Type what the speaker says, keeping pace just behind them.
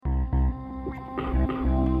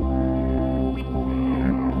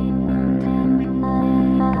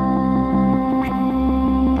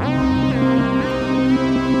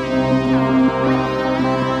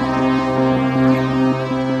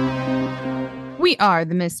We are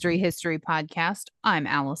the Mystery History Podcast. I'm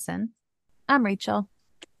Allison. I'm Rachel.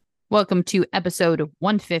 Welcome to episode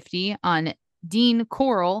 150 on Dean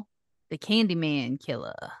Corll, the Candyman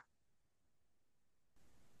killer.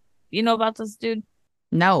 You know about this dude?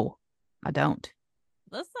 No, I don't.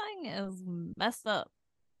 This thing is messed up.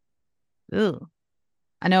 Ugh.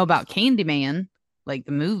 I know about Candyman, like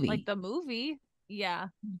the Like movie. the movie? Yeah.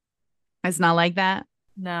 It's not like that.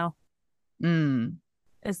 No, Mm.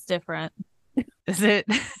 it's different. Is it?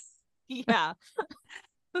 Yeah.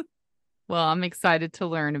 Well, I'm excited to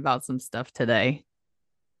learn about some stuff today.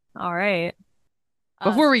 All right.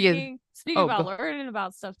 Before we get, Speaking oh, about learning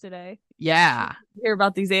about stuff today, yeah. hear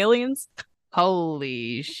about these aliens?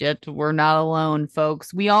 Holy shit, we're not alone,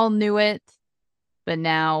 folks. We all knew it, but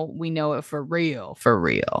now we know it for real, for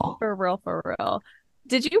real. For real, for real.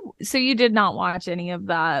 You did not watch any of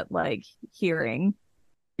that like hearing?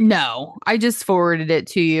 No, I just forwarded it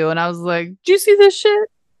to you and I was like, "Did you see this shit?"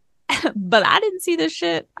 But I didn't see this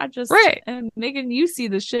shit. I just Right. am making you see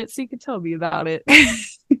the shit so you can tell me about it.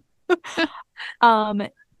 Um,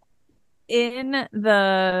 in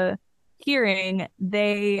the hearing,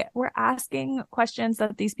 they were asking questions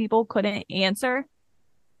that these people couldn't answer.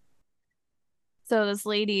 So this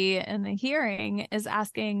lady in the hearing is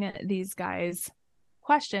asking these guys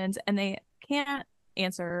questions and they can't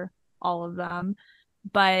answer all of them.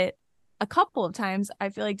 But a couple of times, I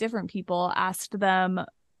feel like different people asked them,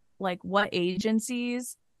 like, what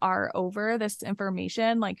agencies are over this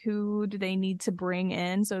information, like who do they need to bring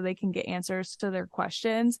in so they can get answers to their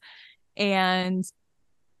questions. And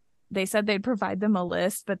they said they'd provide them a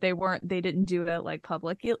list, but they didn't do it like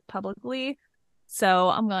publicly. So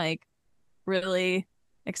I'm like really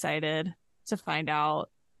excited to find out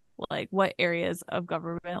like what areas of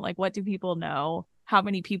government, like what do people know? How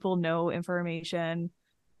many people know information?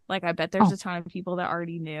 Like I bet there's Oh, a ton of people that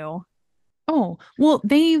already knew. oh. Well,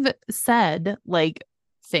 they've said like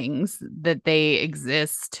things that they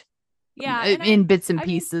exist Yeah, and in bits and I mean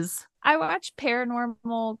pieces. I watch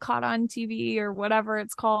Paranormal Caught on TV or whatever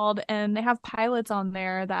it's called, and they have pilots on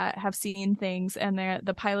there that have seen things, and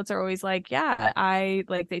the pilots are always like, "Yeah, I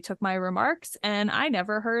like they took my remarks, and I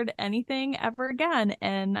never heard anything ever again."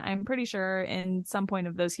 And I'm pretty sure in some point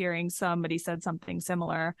of those hearings, somebody said something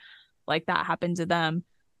similar, like that happened to them.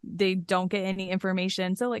 They don't get any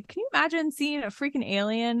information, so like, can you imagine seeing a freaking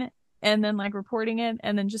alien and then like reporting it,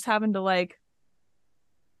 and then just having to like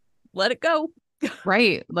let it go?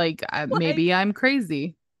 Right. Like Like maybe I'm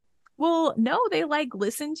crazy. well, no, they like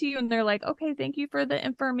listen to you and they're like, okay, thank you for the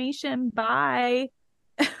information. Bye.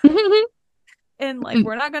 And like,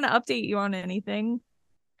 we're not going to update you on anything.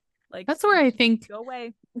 Like, That's where I think go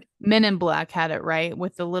away. Men in Black had it right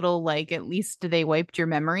with the little like at least they wiped your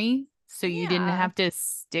memory so you didn't Yeah. have to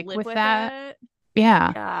stick Live with with that. it.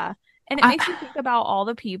 Yeah. Yeah. And it I makes you think about all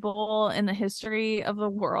the people in the history of the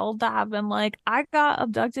world that have been like, I got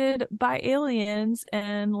abducted by aliens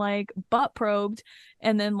and like butt probed.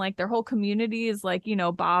 And then like their whole community is like,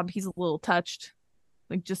 Bob, he's a little touched.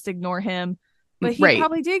 Like, just ignore him. But he right.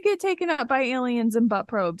 probably did get taken up by aliens and butt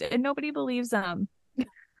probed, and nobody believes them.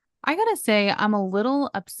 I gotta say, I'm a little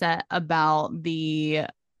upset about the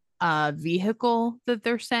vehicle that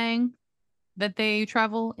they're saying that they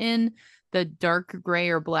travel in, the dark gray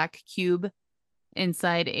or black cube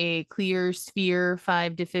inside a clear sphere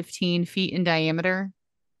 5 to 15 feet in diameter.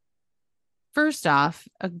 First off,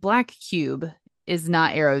 a black cube is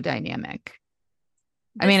not aerodynamic.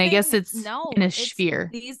 I This mean, I guess thing, it's in no, a it's sphere.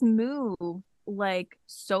 these move like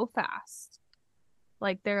so fast.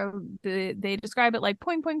 Like they describe it like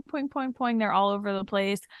point, point, point, point, point. They're all over the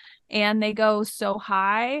place, and they go so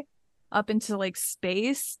high up into like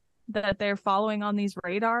space that they're following on these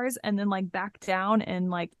radars, and then like back down and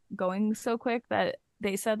like going so quick that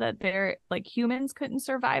they said that they're like humans couldn't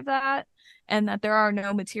survive that, and that there are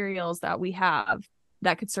no materials that we have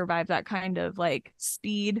that could survive that kind of like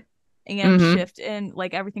speed and Mm-hmm. shift, and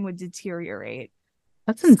like everything would deteriorate.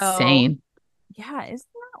 That's So insane. yeah, isn't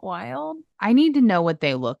that wild? I need to know what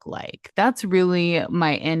they look like. That's really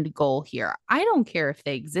my end goal here. I don't care if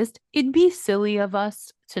they exist. It'd be silly of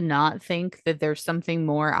us to not think that there's something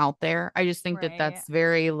more out there. I just think that Right. that's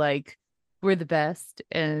very like we're the best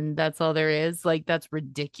and that's all there is. Like that's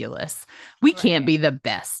ridiculous. We can't Right. be the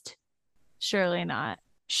best. Surely not.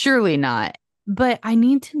 Surely not. But I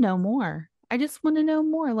need to know more. I just want to know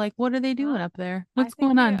more. Like, what are they doing Well, up there? I What's think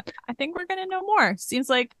going we on? I think we're gonna know more. Seems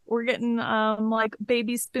like we're getting like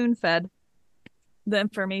baby spoon fed the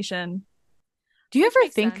information, Do you which ever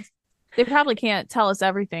makes think sense. They probably can't tell us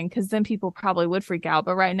everything because then people probably would freak out.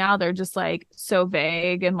 But right now they're just like so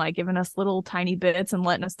vague and like giving us little tiny bits and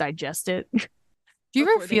letting us digest it do you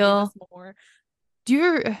ever before they give us feel more. Do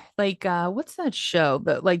you like what's that show?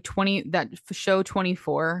 But like 20 that show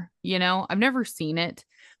 24, you know? I've never seen it,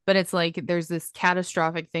 but it's like there's this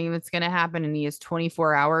catastrophic thing that's going to happen and he has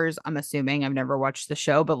 24 hours. I'm assuming I've never watched the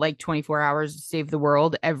show, but like 24 hours to save the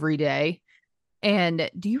world every day. And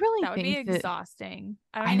do you really That would be think that exhausting.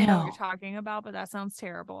 I don't I even know what you're know talking about, but that sounds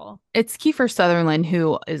terrible. it's Kiefer Sutherland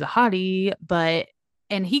who is a hottie, but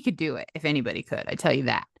and he could do it if anybody could, I tell you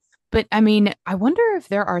that. But I mean, I wonder if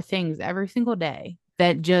there are things every single day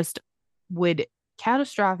that just would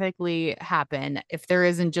catastrophically happen if there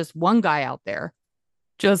isn't just one guy out there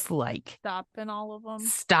just like Stopping all of them.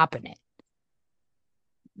 stopping it.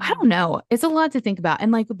 I don't Mm. know. It's a lot to think about.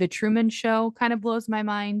 And like the Truman Show kind of blows my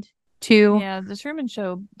mind too. Yeah, the Truman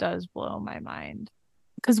Show does blow my mind.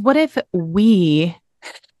 Because what if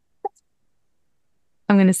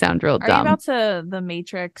I'm going to sound real Are you dumb. about to the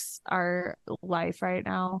Matrix our life right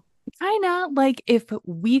now? Kind of like if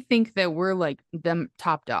we think that we're like them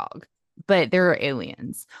top dog, but there are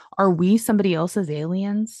aliens. Are we somebody else's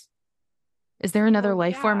aliens? Is there another Well,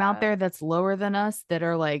 life form out yeah, there that's lower than us that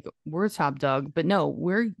are like we're top dog, but no,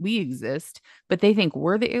 we exist, but they think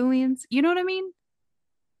we're the aliens? You know what I mean?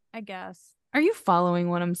 I guess. Are you following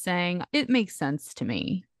what I'm saying? It makes sense to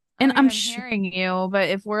me. I And mean, I'm I'm sh hearing you, but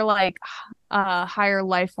if we're like higher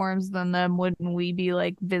life forms than them, wouldn't we be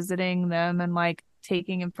like visiting them and like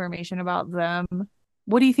taking information about them?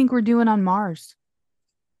 what do you think we're doing on Mars?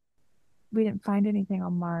 We didn't find anything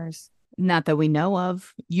on Mars. Not that we know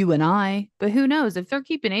of, you and I, but who knows? If they're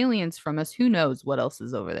keeping aliens from us, who knows what else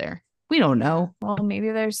is over there? We don't Yeah. know. Well, maybe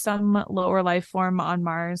there's some lower life form on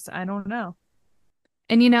Mars. I don't know.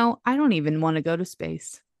 And you know, I don't even want to go to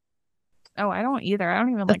space. Oh, I don't either. I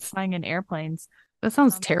don't even like That's flying in airplanes. that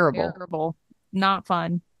sounds Sounds terrible. terrible. Not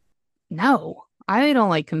fun. No, I don't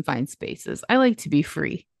like confined spaces. I like to be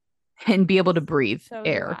free and be able to breathe So do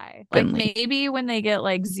air I. Like thinly. maybe when they get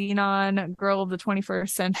like Xenon girl of the 21st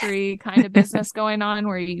century kind of business going on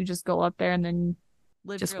where you just go up there and then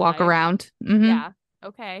live Just your walk life. around. Yeah.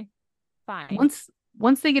 Okay. Fine.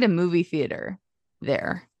 Once they get a movie theater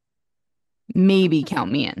there, I'm maybe just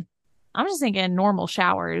count me in. I'm just thinking normal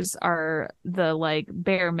showers are the like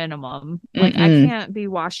bare minimum. Like I Mm-mm. can't be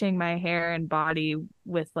washing my hair and body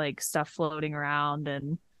with like stuff floating around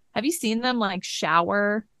and have you seen them like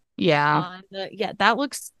shower Yeah. on the yeah, that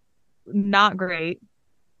looks not great.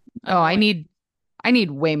 Oh, Annoying. I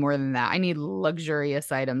need way more than that. I need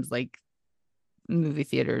luxurious items like movie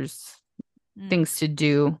theaters, Mm, things to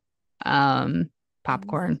do, things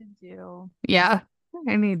popcorn. to do. Yeah,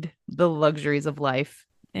 I need the luxuries of life.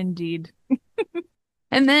 Indeed.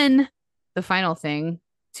 And then the final thing,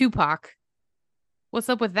 Tupac. What's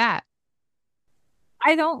up with that?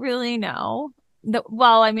 I don't really know.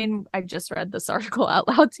 Well, I mean, I just read this article out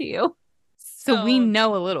loud to you. So we So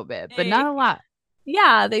know a little bit, but not they, a lot.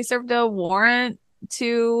 yeah, they served a warrant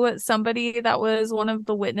to somebody that was one of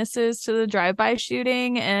the witnesses to the drive-by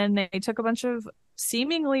shooting, and they took a bunch of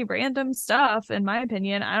seemingly random stuff, in my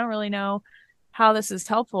opinion. I don't really know how this is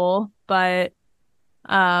helpful, but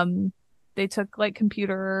um they took like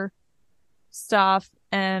computer stuff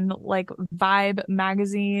and like Vibe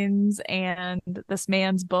magazines and this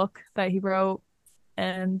man's book that he wrote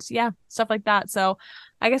and yeah, stuff like that. So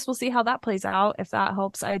I guess we'll see how that plays out if that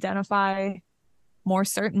helps identify more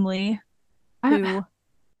certainly I, who.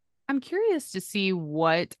 I'm curious to see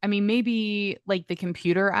what, I mean, maybe like the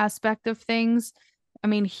computer aspect of things. I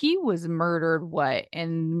mean, he was murdered what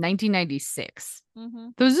in 1996. Mm-hmm.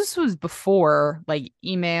 This was before like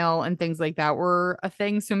email and things like that were a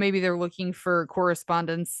thing. So maybe they're looking for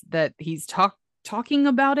correspondence that he's talking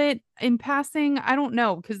about it in passing. I don't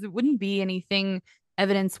know because there wouldn't be anything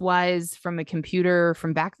evidence wise from a computer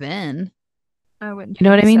from back then. I wouldn't You know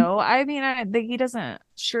what I think mean? so. I mean, I think he doesn't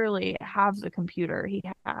surely have the computer he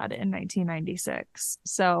had in 1996.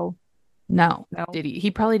 So, No, no, did he? He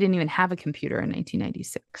probably didn't even have a computer in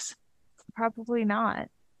 1996. probably not.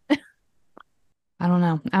 I don't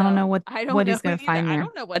know. I don't know So I don't what know he's gonna either. find I there.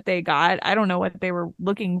 don't know what they got. I don't know what they were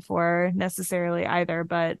looking for necessarily either,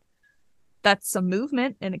 but that's some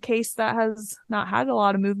movement in a case that has not had a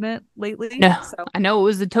lot of movement lately. No, So, I know it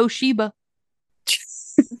was the Toshiba.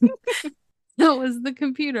 That was the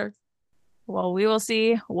computer. well, we will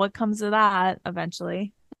see what comes of that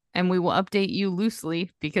eventually. And we will update you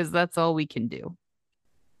loosely because that's all we can do.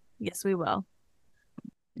 Yes, we will.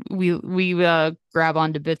 We grab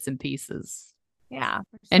onto bits and pieces Yeah,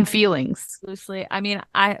 and feelings. loosely. I mean,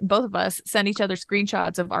 I both of us send each other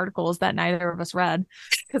screenshots of articles that neither of us read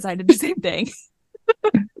because I did the same thing.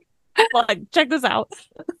 Like, check this out.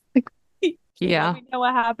 Let Yeah, me know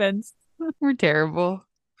what happens. we're terrible.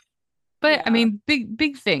 But I Yeah. mean,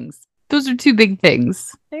 big things. Those are two big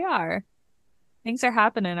things. They are. Things are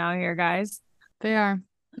happening out here, guys. They are.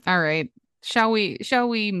 All right. Shall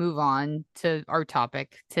we move on to our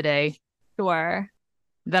topic today Sure.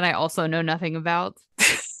 that I also know nothing about?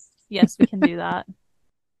 Yes, we can do that.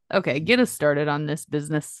 Okay, get us started on this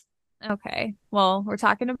business. Okay. Well, we're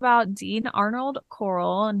talking about Dean Arnold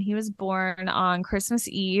Corll, and he was born on Christmas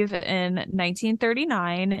Eve in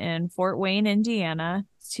 1939 in Fort Wayne, Indiana,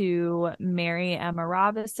 to Mary Emma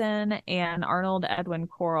Robison and Arnold Edwin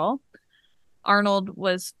Corll. Arnold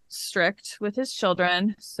was strict with his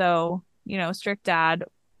children, so, strict dad,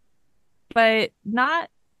 but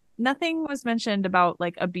nothing was mentioned about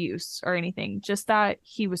like abuse or anything, just that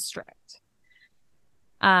he was strict.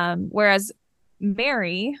 Whereas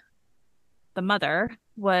Mary, the mother,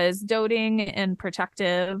 was doting and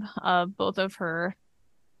protective of both of her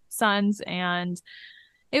sons, and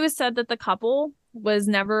it was said that the couple was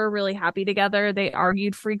never really happy together. They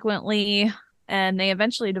argued frequently, and they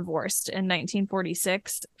eventually divorced in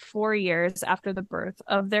 1946, 4 years after the birth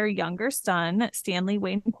of their younger son, Stanley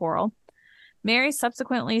Wayne Corll. Mary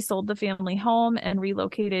subsequently sold the family home and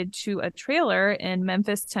relocated to a trailer in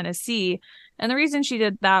Memphis, Tennessee. And the reason she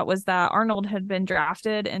did that was that Arnold had been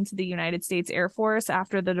drafted into the United States Air Force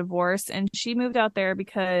after the divorce, and she moved out there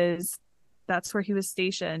because that's where he was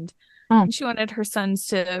stationed. Oh, And she wanted her sons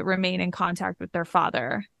to remain in contact with their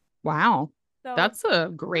father. wow. So That's a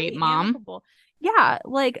great pretty mom. amicable. Yeah,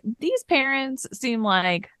 like these parents seem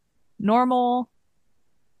like normal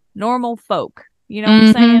folk. You know what I'm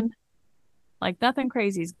Hmm. saying? Like nothing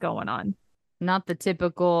crazy's going on. Not the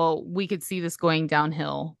typical, we could see this going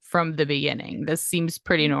downhill from the beginning. This seems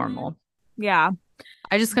pretty Mm-hmm. normal. Yeah.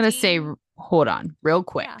 I just gonna say, Dean. hold on, real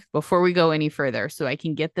quick, Yeah. before we go any further, so I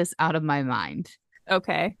can get this out of my mind.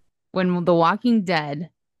 Okay. When The Walking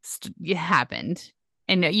Dead happened,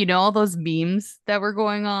 and all those memes that were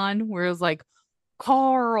going on, where it was like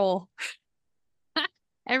Carl.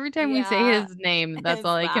 Every time we say Yeah. his name, that's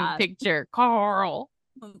all It's I can that. picture. Carl.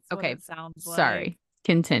 That's what Okay, it sounds like. sorry.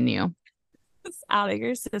 Continue. It's out of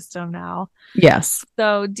your system now. Yes.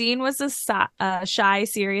 So Dean was a shy,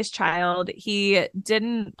 serious child. He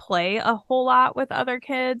didn't play a whole lot with other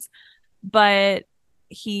kids, but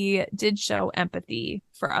he did show empathy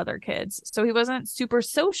for other kids. So he wasn't super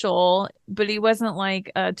social, but he wasn't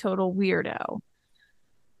like a total weirdo.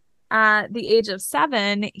 At the age of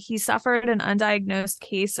 7, he suffered an undiagnosed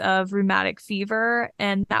case of rheumatic fever,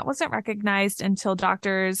 and that wasn't recognized until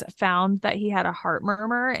doctors found that he had a heart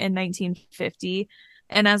murmur in 1950.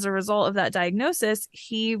 And as a result of that diagnosis,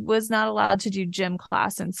 he was not allowed to do gym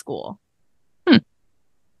class in school. Hmm.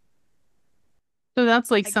 So that's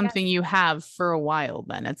like I guess, something you have for a while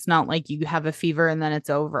then. It's not like you have a fever and then it's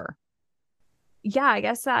over. yeah, I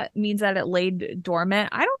guess that means that it laid dormant.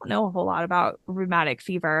 I don't know a whole lot about rheumatic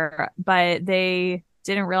fever, but they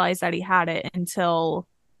didn't realize that he had it until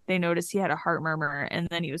they noticed he had a heart murmur, and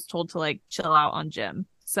then he was told to like chill out on gym.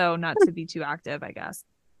 So not to be too active, I guess.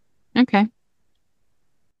 Okay.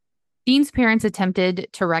 Dean's parents attempted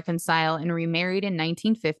to reconcile and remarried in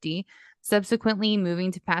 1950, subsequently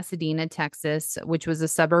moving to Pasadena, Texas, which was a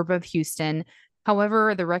suburb of Houston.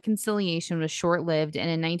 However, the reconciliation was short lived, and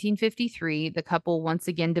in 1953, the couple once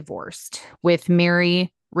again divorced, with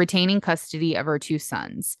Mary retaining custody of her two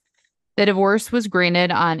sons. The divorce was granted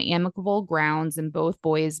on amicable grounds, and both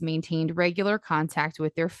boys maintained regular contact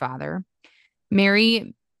with their father.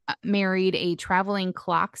 Mary married a traveling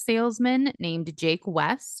clock salesman named Jake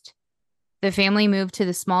West. The family moved to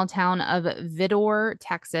the small town of Vidor,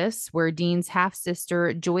 Texas, where Dean's half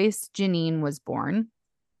sister, Joyce Janine, was born.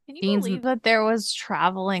 Can you Dean's. believe that there was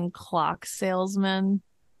traveling clock salesmen?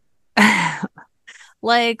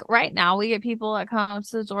 Like right now, we get people that come up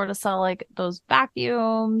to the door to sell like those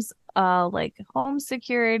vacuums, like home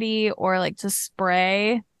security, or like to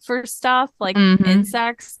spray for stuff like Mhm.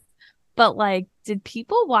 insects. But like, did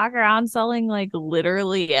people walk around selling like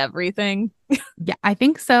literally everything? Yeah, I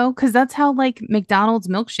think so. Because that's how like McDonald's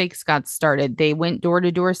milkshakes got started. They went door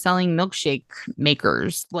to door selling milkshake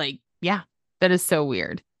makers. Like, yeah, that is so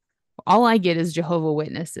weird. All I get is Jehovah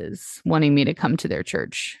Witnesses wanting me to come to their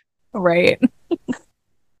church. Right.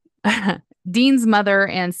 Dean's mother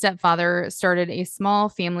and stepfather started a small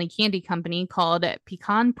family candy company called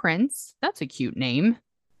Pecan Prince. That's a cute name.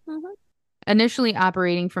 Mhm. Initially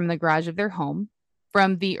operating from the garage of their home.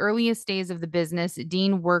 From the earliest days of the business,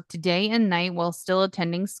 Dean worked day and night while still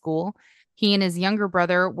attending school. He and his younger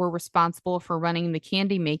brother were responsible for running the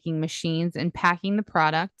candy making machines and packing the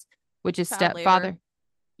product, which his Child labor. stepfather,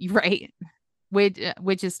 right,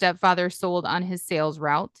 which his stepfather sold on his sales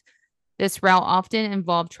route. This route often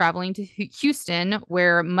involved traveling to Houston,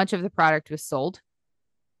 where much of the product was sold.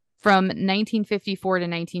 From 1954 to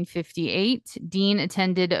 1958, Dean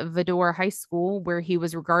attended Vidor High School, where he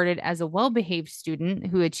was regarded as a well behaved student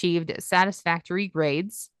who achieved satisfactory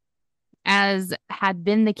grades. As had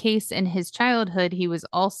been the case in his childhood, he was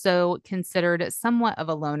also considered somewhat of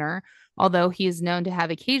a loner, although he is known to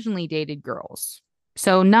have occasionally dated girls.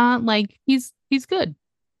 So not like he's good.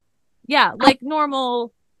 Yeah, like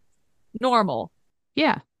normal, normal.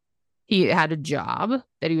 Yeah. He had a job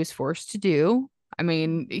that he was forced to do. I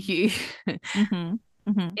mean, he Mm-hmm.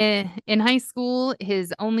 Mm-hmm. in high school,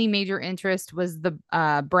 his only major interest was the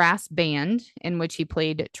brass band in which he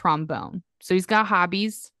played trombone. So he's got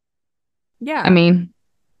hobbies. I Yeah, mean,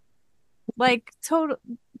 like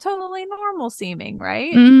totally normal seeming,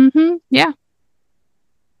 right? yeah.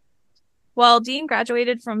 Well, Dean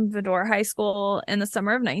graduated from Vidor High School in the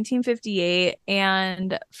summer of 1958.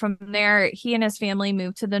 And from there, he and his family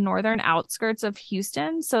moved to the northern outskirts of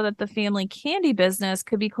Houston so that the family candy business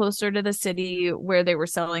could be closer to the city where they were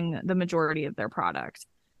selling the majority of their product.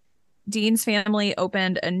 Dean's family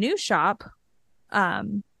opened a new shop,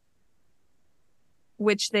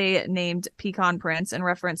 which they named Pecan Prince in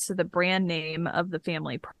reference to the brand name of the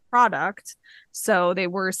family product. So they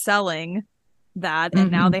were selling that, and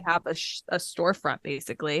now Mm-hmm. they have a storefront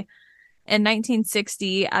basically. In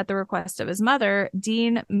 1960, at the request of his mother,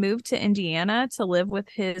 Dean moved to Indiana to live with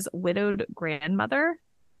his widowed grandmother.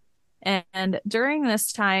 And during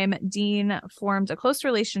this time, Dean formed a close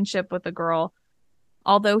relationship with a girl,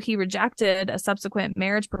 although he rejected a subsequent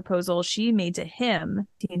marriage proposal she made to him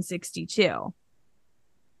in 1962.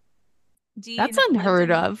 That's Dean lived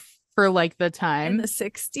unheard of for like the in the time.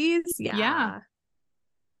 60s. Yeah. Yeah.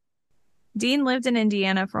 Dean lived in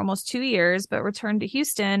Indiana for almost 2 years, but returned to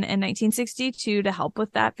Houston in 1962 to help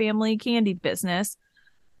with that family candy business,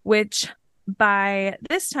 which by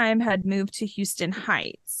this time had moved to Houston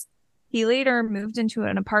Heights. He later moved into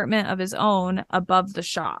an apartment of his own above the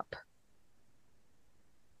shop.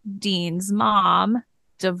 Dean's mom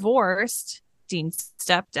divorced Dean's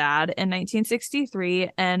stepdad in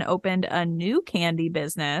 1963 and opened a new candy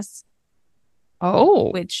business,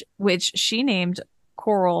 Oh, which she named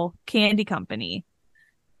Corll Candy Company.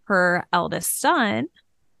 Her eldest son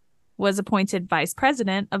was appointed vice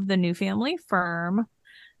president of the new family firm,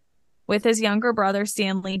 with his younger brother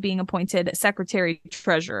Stanley being appointed secretary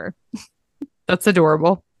treasurer. that's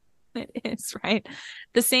adorable. It is, right?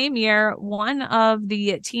 The same year, one of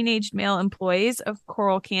the teenage male employees of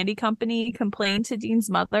Corll Candy Company complained to Dean's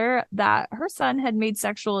mother that her son had made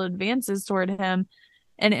sexual advances toward him,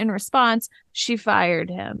 and in response, she fired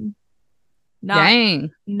him. Not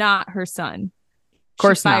Dang. not her son. Of She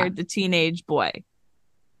course not. fired the teenage boy.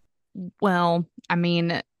 Well, I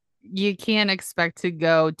mean, you can't expect to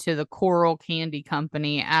go to the Coral Candy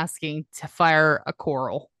Company asking to fire a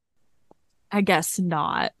coral, I guess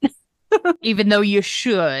not. even though you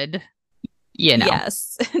should, you know.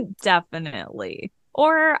 Yes, definitely.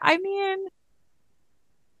 Or, I mean,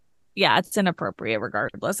 yeah, it's inappropriate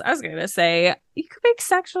regardless. I was going to say you could make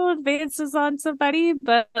sexual advances on somebody,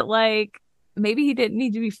 but like maybe he didn't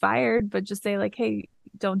need to be fired, but just say, like, hey,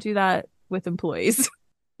 don't do that with employees.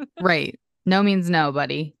 Right. No means no,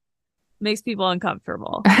 buddy. Makes people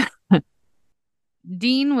uncomfortable.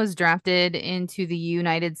 Dean was drafted into the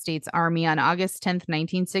United States Army on August 10th,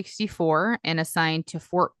 1964, and assigned to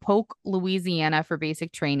Fort Polk, Louisiana for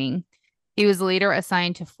basic training. He was later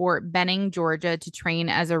assigned to Fort Benning, Georgia to train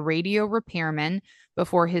as a radio repairman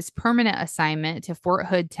before his permanent assignment to Fort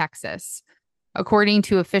Hood, Texas. According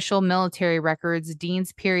to official military records,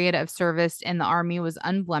 Dean's period of service in the Army was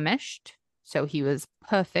unblemished, so he was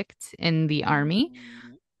perfect in the Army.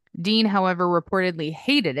 Dean, however, reportedly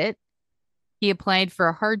hated it. He applied for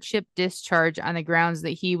a hardship discharge on the grounds that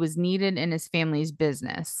he was needed in his family's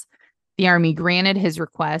business. The Army granted his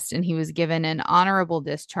request, and he was given an honorable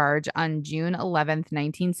discharge on June 11th,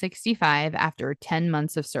 1965, after 10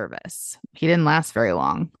 months of service. He didn't last very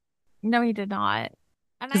long. No, he did not.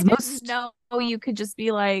 And I Because didn't most, know you could just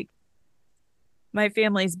be like, my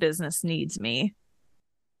family's business needs me.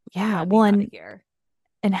 yeah, Let well, me out of here.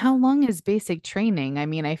 and how long is basic training? I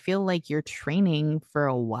mean, I feel like you're training for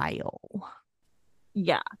a while.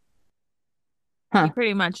 Yeah. Huh.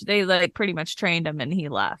 They like pretty much trained him and he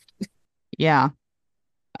left. Yeah.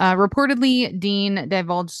 Reportedly, Dean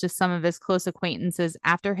divulged to some of his close acquaintances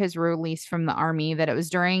after his release from the Army that it was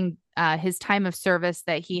during his time of service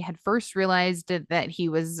that he had first realized that he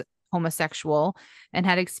was homosexual and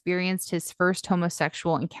had experienced his first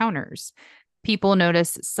homosexual encounters. People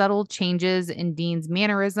noticed subtle changes in Dean's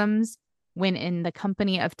mannerisms when in the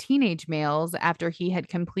company of teenage males after he had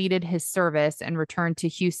completed his service and returned to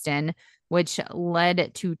Houston, which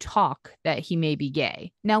led to talk that he may be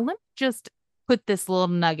gay. Now, let me just put this little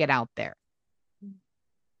nugget out there.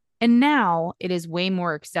 And now it is way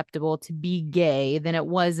more acceptable to be gay than it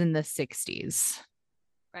was in the 60s.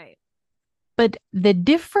 Right. But the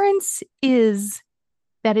difference is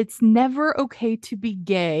that it's never okay to be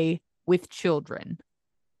gay with children.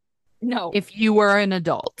 No. If you are an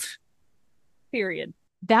adult. Period.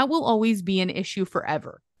 That will always be an issue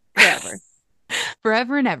forever. Forever.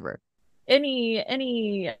 Forever and ever.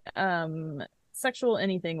 Any sexual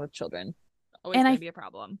anything with children. Always going to be a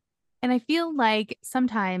problem. And I feel like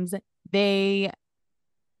sometimes they,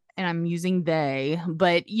 and I'm using they,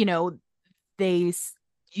 but they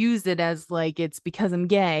use it as like it's because I'm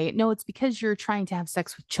gay. No, it's because you're trying to have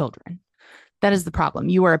sex with children. That is the problem.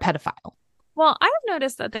 You are a pedophile. Well, I have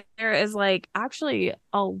noticed that there is like actually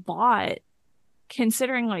a lot,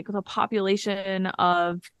 considering like the population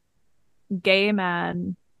of gay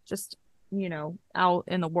men just, out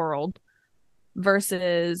in the world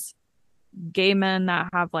versus gay men that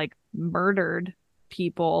have like murdered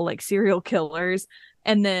people, like serial killers,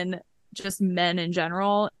 and then just men in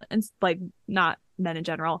general, and like not men in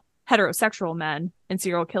general, heterosexual men and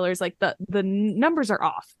serial killers. Like the numbers are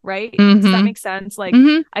off, right? Mm-hmm. Does that make sense? Like,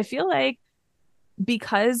 mm-hmm. I feel like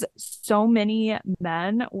because so many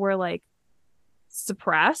men were like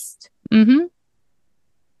suppressed, mm-hmm.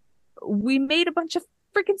 we made a bunch of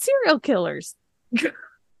freaking serial killers.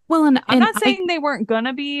 Well, and I'm not saying they weren't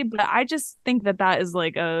gonna be, but I just think that is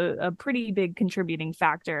like a pretty big contributing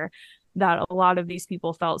factor, that a lot of these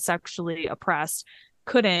people felt sexually oppressed,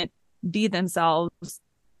 couldn't be themselves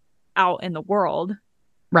out in the world.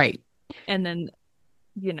 Right. And then,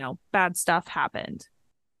 bad stuff happened.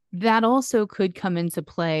 That also could come into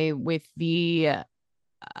play with the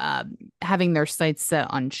having their sights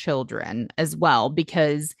set on children as well,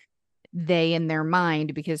 because they in their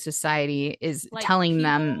mind, because society is like telling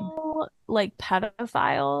them like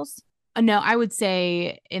pedophiles. No, I would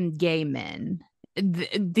say in gay men,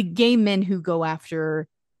 the gay men who go after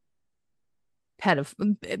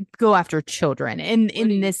go after children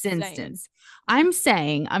in this instance. I'm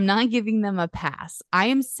saying I'm not giving them a pass. I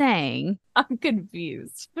am saying I'm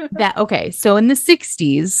confused. that okay, so in the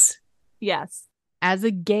 60s, yes, as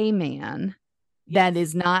a gay man that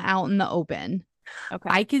is not out in the open, okay,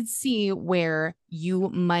 I could see where you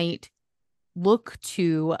might look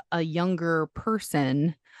to a younger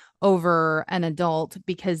person over an adult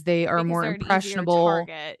because they are more impressionable.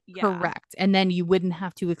 Yeah. Correct. And then you wouldn't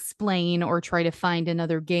have to explain or try to find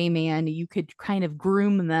another gay man. You could kind of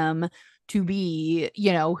groom them to be,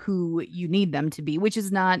 who you need them to be, which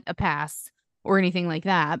is not a pass or anything like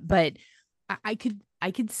that. But I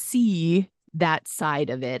could see that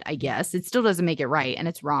side of it, I guess. It still doesn't make it right, and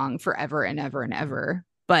it's wrong forever and ever and ever.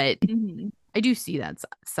 But I do see that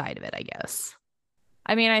side of it, I guess.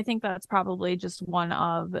 I mean, I think that's probably just one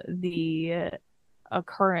of the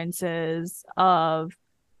occurrences of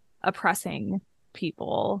oppressing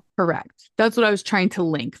people. Correct. That's what I was trying to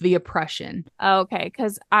link, the oppression. Okay,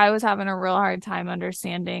 because I was having a real hard time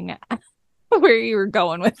understanding where you were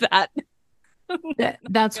going with that.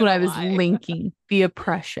 That's what I was linking, the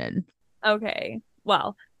oppression. Okay.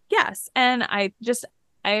 Well, yes. And I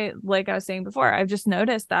like I was saying before, I've just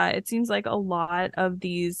noticed that it seems like a lot of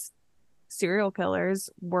these serial killers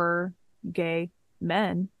were gay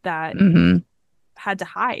men that had to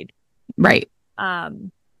hide. Right.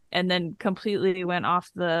 And then completely went off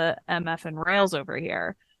the MF and rails over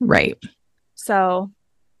here. Right. So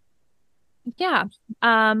yeah.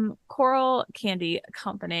 Corll Candy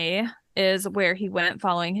Company is where he went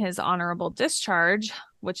following his honorable discharge,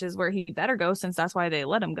 which is where he better go since that's why they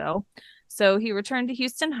let him go. So he returned to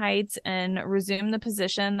Houston Heights and resumed the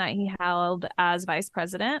position that he held as vice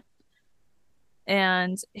president.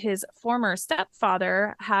 And his former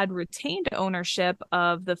stepfather had retained ownership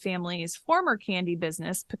of the family's former candy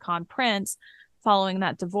business, Pecan Prince, following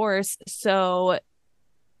that divorce. So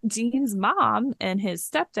Dean's mom and his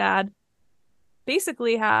stepdad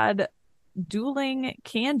basically had dueling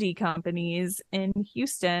candy companies in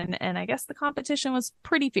Houston, and I guess the competition was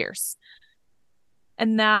pretty fierce.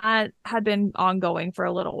 And that had been ongoing for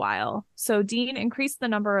a little while. So Dean increased the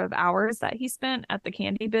number of hours that he spent at the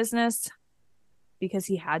candy business because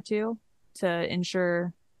he had to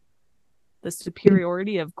ensure the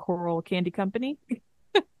superiority of Corll Candy Company.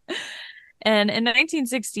 And in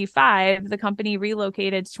 1965, the company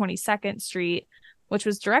relocated to 22nd Street, which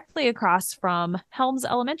was directly across from Helms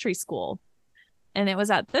Elementary School. And it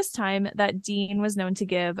was at this time that Dean was known to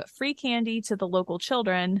give free candy to the local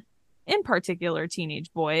children, in particular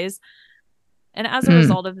teenage boys, And as a Hmm.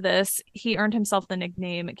 result of this, he earned himself the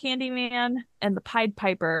nickname Candyman and the Pied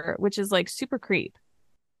Piper, which is like super creep.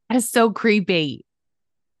 That's so creepy.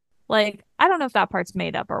 Like, I don't know if that part's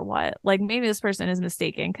made up or what. Like, maybe this person is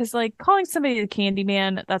mistaken because, like, calling somebody the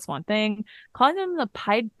Candyman, that's one thing. Calling them the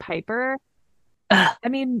Pied Piper, Ugh. I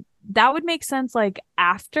mean, that would make sense, like,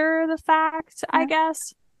 after the fact, I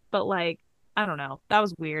guess. But, like, I don't know. That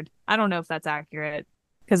was weird. I don't know if that's accurate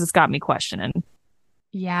because it's got me questioning.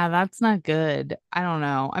 Yeah, that's not good. I don't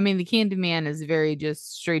know. I mean, the Candyman is very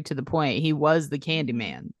just straight to the point. He was the Mhm.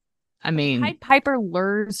 Candyman. I The mean, Pied Piper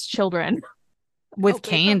lures children with away from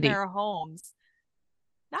candy. their homes.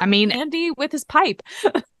 I Not with mean, candy, with his pipe.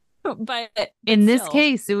 but in this still,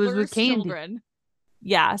 case, it was with lures candy, children.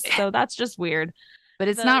 Yeah, so that's just weird. but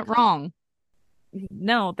it's The not wrong.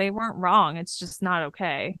 No, they weren't wrong. It's just not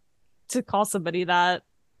okay to call somebody that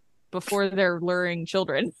before they're luring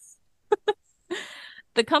children.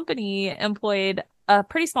 The company employed a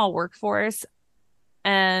pretty small workforce,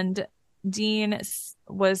 and Dean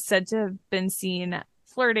was said to have been seen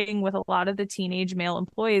flirting with a lot of the teenage male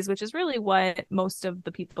employees, which is really what most of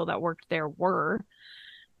the people that worked there were.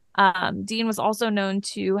 Dean was also known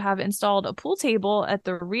to have installed a pool table at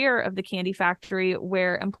the rear of the candy factory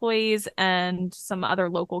where employees and some other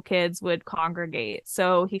local kids would congregate.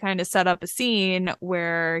 So he kind of set up a scene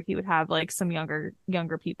where he would have like some younger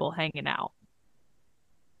people hanging out.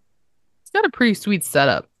 It's got a pretty sweet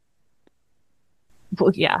setup.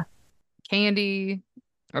 Well, yeah, Candy,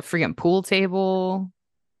 a freaking pool table.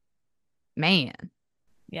 Man,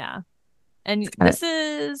 yeah. And it's got this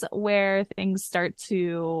is where things start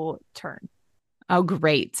to turn. oh,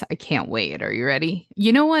 great. I can't wait. Are you ready?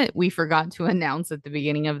 You know what we forgot to announce at the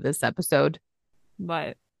beginning of this episode?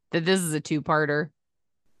 But That this is a two-parter.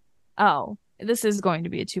 oh, this is going to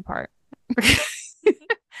be a two-part.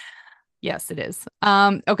 Yes, it is.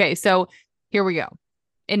 Okay, so here we go.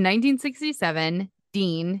 In 1967,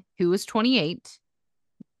 Dean, who was 28,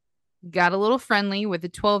 got a little friendly with a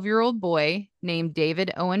 12-year-old boy named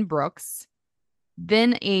David Owen Brooks.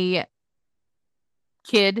 Then a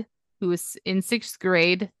kid who was in sixth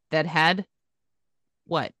grade that had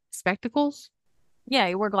what? Spectacles? Yeah,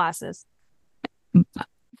 he wore glasses.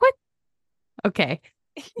 What? Okay.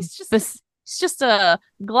 He's just Bes- he's just a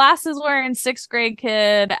glasses wearing sixth grade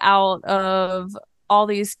kid out of all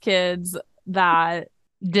these kids that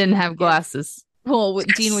didn't Dean have would give glasses.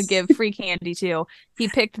 Dean would give free candy to. He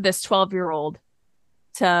picked this 12-year-old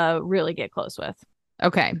to really get close with.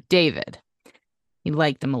 Okay, David. He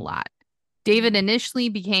liked him a lot. David Mhm. initially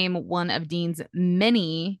became one of Dean's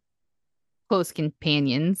many close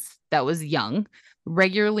companions that was young,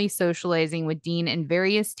 regularly socializing with Dean and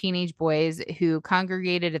various teenage boys who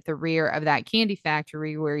congregated at the rear of that candy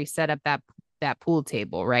factory where he set up that pool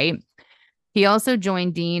table, right? He also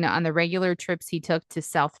joined Dean on the regular trips he took to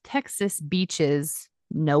South Texas beaches.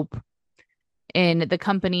 Nope. In the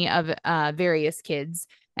company of various kids,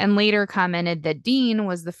 and later commented that Dean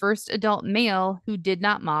was the first adult male who did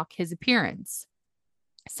not mock his appearance.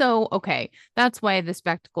 So, okay, that's why the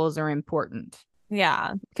spectacles are important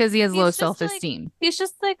Yeah. because he has low He's self just like esteem. he's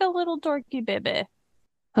just like a little dorky baby.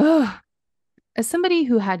 As somebody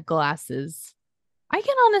who had glasses, I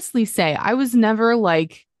can honestly say I was never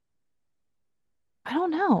like, I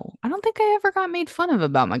don't know. I don't think I ever got made fun of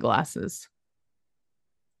about my glasses.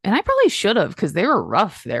 And I probably should have because they were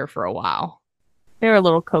rough there for a while. They were a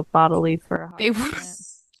little Coke bottle for a hot They were second.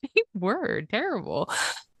 they were terrible.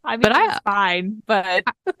 I But mean, it's fine, but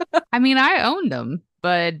I mean I owned them,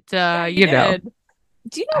 but yeah, you did.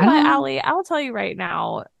 Do you know I what, don't Allie? I'll tell you right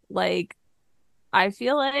now, like I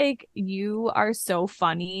feel like you are so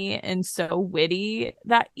funny and so witty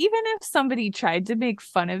that even if somebody tried to make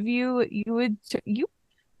fun of you, you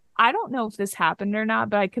I don't know if this happened or not,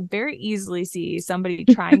 but I could very easily see somebody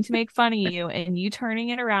trying to make fun of you and you turning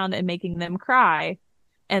it around and making them cry.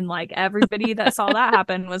 And like everybody that saw that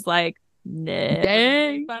happen was like, never gonna make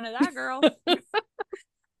dang. fun of that girl,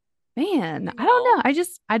 Man, you I don't know? know.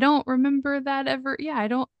 I don't remember that ever. Yeah, I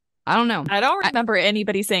don't know. I don't I remember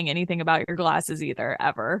anybody saying anything about your glasses either,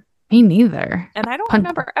 ever. Me neither. And I don't Pun-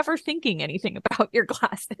 remember ever thinking anything about your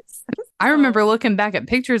glasses. I So remember looking back at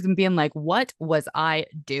pictures and being like, what was I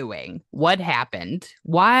doing? What happened?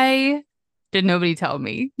 Why did nobody tell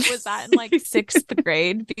me? was that in like sixth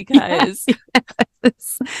grade? Because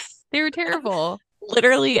Yes. They were terrible.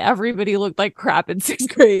 literally everybody looked like crap in sixth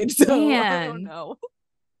grade. So I don't Man. know.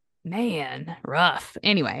 Man, rough.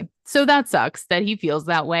 Anyway, so that sucks that he feels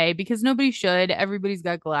that way because nobody should. Everybody's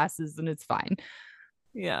got glasses and it's fine.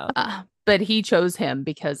 Yeah. But he chose him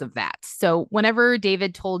because of that. So whenever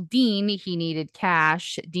David told Dean he needed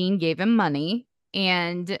cash, Dean gave him money.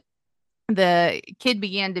 And The kid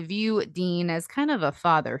began to view Dean as kind of a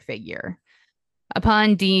father figure.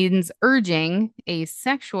 Upon Dean's urging, a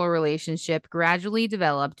sexual relationship gradually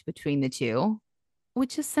developed between the two,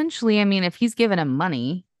 which essentially, I mean, if he's giving him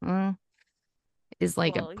money, is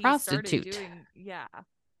like a Well, he started prostitute. doing, yeah.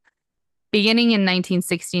 Beginning in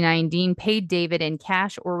 1969, Dean paid David in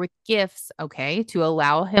cash or with gifts, okay, to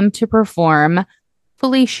allow him to perform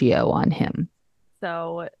fellatio on him.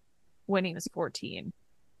 So when he was 14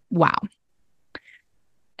 Wow.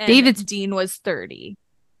 and David's, Dean was 30.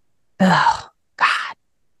 oh, God,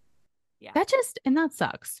 Yeah. and that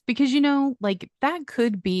sucks because, like that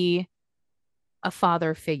could be a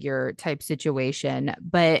father figure type situation,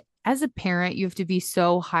 but as a parent, you have to be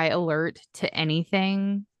so high alert to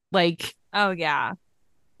anything. Like, Oh, yeah.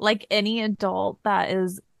 Like any adult that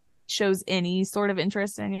is shows any sort of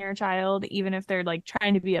interest in your child, even if they're like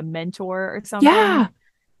trying to be a mentor or yeah, something.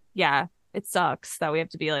 Yeah, it sucks that we have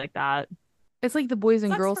to be like that. it's like the Boys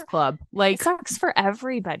and Sucks Girls for Club. it Like, sucks for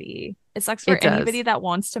everybody. It sucks for it anybody does. that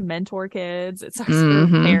wants to mentor kids. It sucks for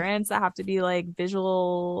Hmm. parents that have to be like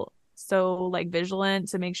vigilant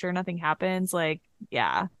to make sure nothing happens. Like,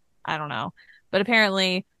 yeah, I don't know. But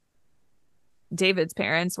apparently David's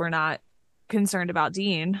parents were not concerned about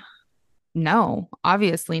Dean. No,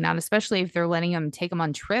 obviously not, especially if they're letting them take them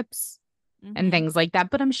on trips and Mm-hmm. things like that.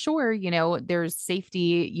 But I'm sure, there's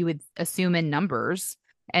safety you would assume in numbers.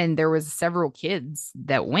 And there was several kids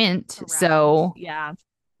that went. Around. So, Yeah.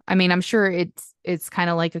 I mean, I'm sure it's kind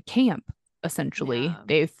of like a camp, essentially. Yeah.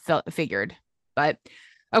 They felt figured. But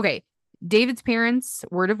okay. David's parents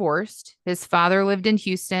were divorced. His father lived in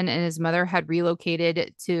Houston and his mother had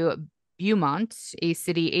relocated to Beaumont, a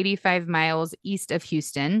city 85 miles east of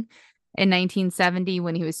Houston. In 1970,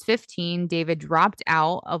 when he was 15, David dropped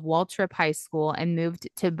out of Waltrip High School and moved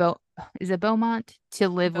to is it Beaumont to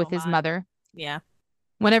live with his Beaumont. mother. Yeah.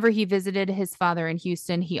 Whenever he visited his father in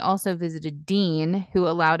Houston, he also visited Dean, who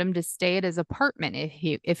allowed him to stay at his apartment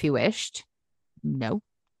if he wished. No.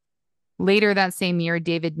 Later that same year,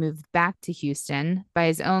 David moved back to Houston. By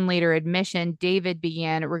his own later admission, David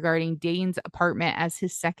began regarding Dean's apartment as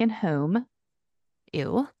his second home.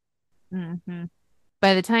 Ew. Mm-hmm.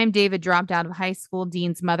 By the time David dropped out of high school,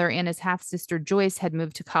 Dean's mother and his half sister Joyce had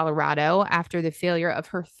moved to Colorado after the failure of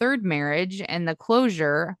her third marriage and the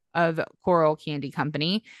closure of Corll Candy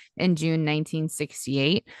Company in June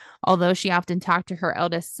 1968. Although she often talked to her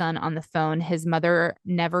eldest son on the phone, his mother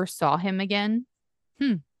never saw him again.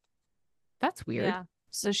 Hmm, that's weird. Yeah.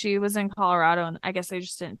 So she was in Colorado and I guess they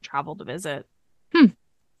just didn't travel to visit. Hmm,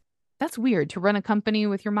 that's weird to run a company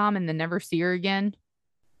with your mom and then never see her again.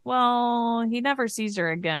 Well, he never sees her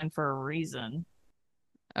again for a reason.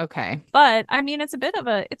 Okay. But I mean it's a bit of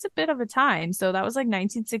a time. So that was like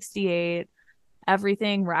 1968.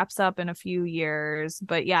 Everything wraps up in a few years.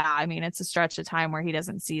 But yeah, I mean it's a stretch of time where he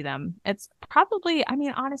doesn't see them. It's probably, I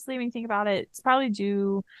mean, honestly, when you think about it, it's probably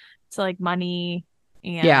due to like money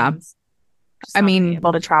Yeah. and just I not being mean,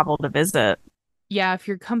 able to travel to visit. yeah, if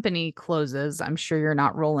your company closes, I'm sure you're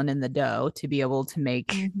not rolling in the dough to be able to make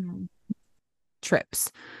Mm-hmm.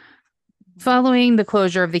 trips. Following the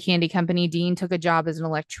closure of the candy company, Dean took a job as an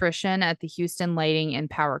electrician at the Houston Lighting and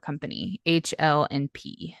Power Company,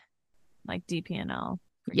 HL&P. Like DP&L.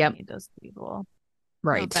 Freaking Yep, hate those people. No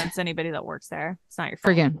right. offense to anybody that works there. It's not your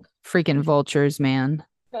fault. Freaking vultures, man.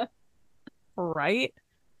 Right?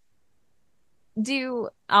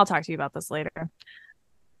 I'll talk to you about this later.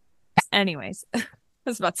 Anyways, I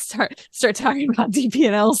was about to start talking about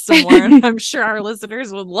DP&L some more, and I'm sure our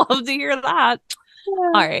listeners would love to hear that.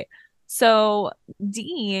 All right. So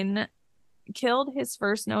Dean killed his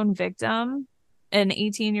first known victim, an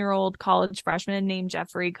 18-year-old college freshman named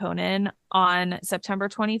Jeffrey Conan, on September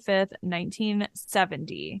 25th,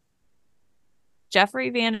 1970. Jeffrey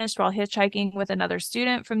vanished while hitchhiking with another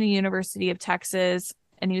student from the University of Texas,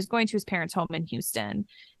 and he was going to his parents' home in Houston.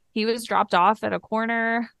 He was dropped off at a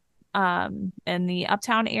corner in the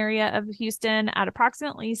uptown area of Houston at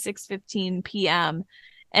approximately 6:15 p.m.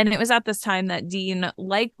 And it was at this time that Dean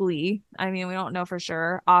likely, I mean, we don't know for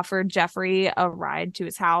sure, offered Jeffrey a ride to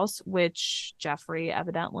his house, which Jeffrey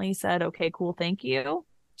evidently said, okay, cool, thank you,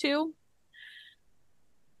 to.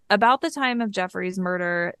 About the time of Jeffrey's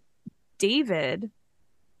murder, David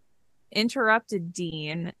interrupted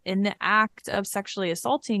Dean in the act of sexually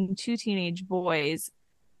assaulting two teenage boys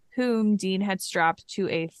whom Dean had strapped to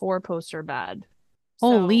a four-poster bed. So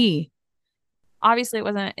Holy. obviously it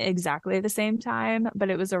wasn't exactly the same time, but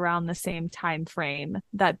it was around the same time frame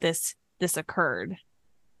that this occurred.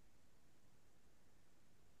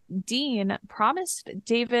 Dean promised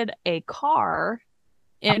David a car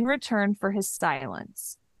in return for his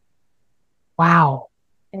silence. Wow.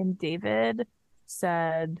 And David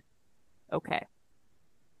said, okay.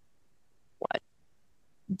 What?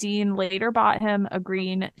 Dean later bought him a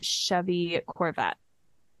green Chevy Corvette.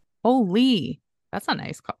 Holy, that's a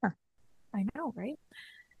nice car. I know, right?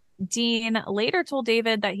 Dean later told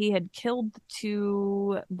David that he had killed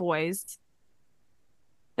two boys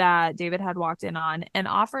that David had walked in on and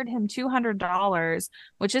offered him $200,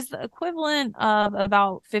 which is the equivalent of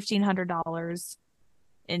about $1,500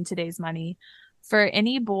 in today's money, for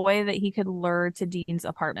any boy that he could lure to Dean's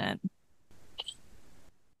apartment.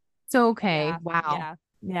 So, okay, Yeah, wow. yeah,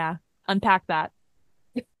 yeah. Unpack that.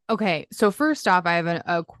 Okay, so first off, I have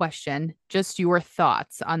a question, just your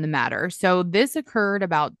thoughts on the matter. So, this occurred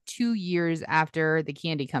about 2 years after the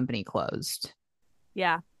candy company closed.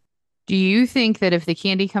 Yeah. Do you think that if the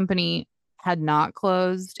candy company had not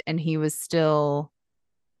closed and he was still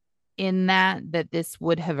in that this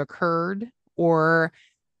would have occurred? Or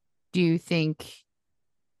do you think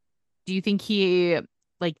he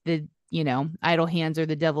like idle hands are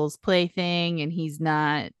the devil's plaything and he's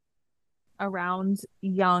not. Around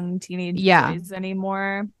young teenage Yeah, boys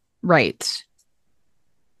anymore. right.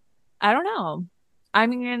 I don't know. I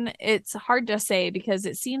mean, it's hard to say because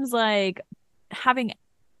it seems like having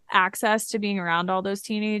access to being around all those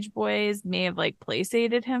teenage boys may have like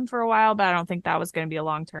placated him for a while, but I don't think that was going to be a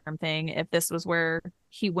long-term thing if this was where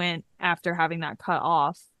he went after having that cut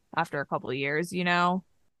off after a couple of years, you know?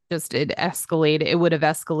 Just it would have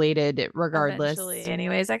escalated Eventually, regardless.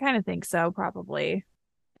 anyways, I kind of think so, probably.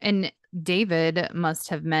 And David must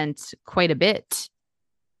have meant quite a bit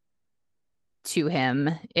to him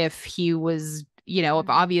if he was, if Mm-hmm.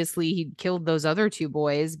 obviously he killed those other two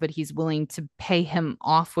boys, but he's willing to pay him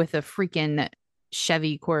off with a freaking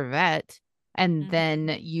Chevy Corvette and Mm-hmm.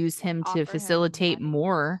 then use him to Offer him facilitate money.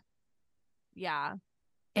 more. Yeah.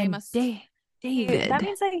 They And must that David,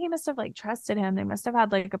 means that he must have like trusted him. They must have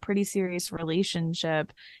had like a pretty serious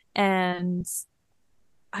relationship. And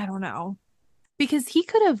I don't know. because he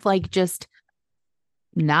could have like just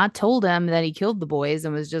not told him that he killed the boys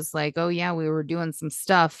and was just like, oh, yeah, we were doing some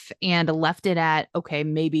stuff and left it at, okay,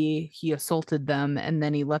 maybe he assaulted them and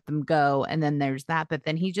then he let them go. And then there's that. But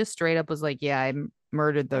then he just straight up was like, yeah, I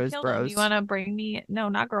murdered I those killed him. You bros. want to bring me? No,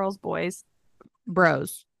 not girls, boys.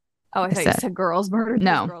 Bros, Oh, I I thought you said. said girls murdered those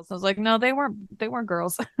No. girls. I was like, no, they weren't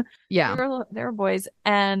girls. Yeah. They were boys.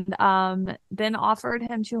 And then offered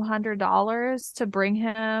him $200 to bring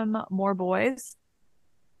him more boys.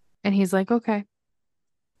 And he's like, okay.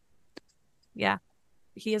 Yeah.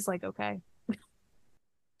 He is like, okay.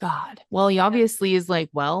 God. Well, he Yeah. obviously is like,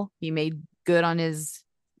 well, he made good on his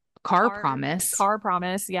car Car promise. car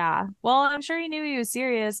promise, yeah. Well, I'm sure he knew he was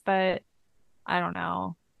serious, but I don't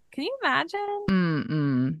know. Can you imagine?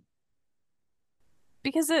 Mm-mm.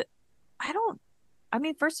 Because I don't, I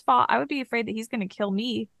mean, first of all, I would be afraid that he's going to kill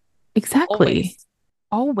me Exactly. always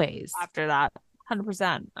Always. after that, 100%.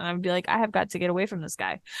 And I would be like, I have got to get away from this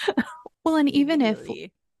guy Well, and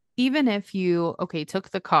immediately. even if you, okay, took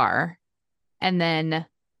the car and then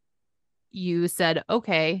you said,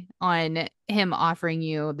 okay, on him offering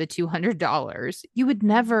you the $200, you would Mhm.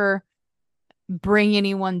 never bring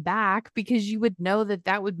anyone back because you would know that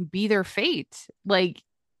that would be their fate. Like,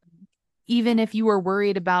 even Yeah. if you were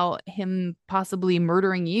worried about him possibly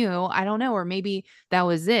murdering you, I don't know, or maybe that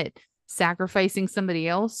was it, sacrificing somebody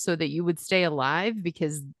else so that you would stay alive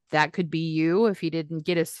because that could be you if he didn't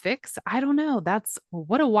get his fix. I don't know. That's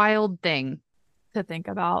what a wild thing. To think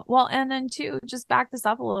about. Well, and then too, just back this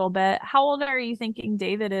up a little bit. How old are you thinking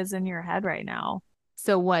David is in your head right now?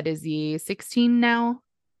 So, what is he, 16 now?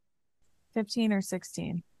 15 or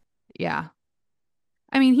 16? Yeah.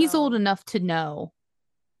 I mean, he's old So, enough to know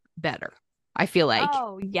better, I feel like.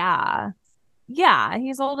 oh, yeah. Yeah,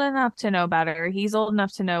 he's old enough to know better. He's old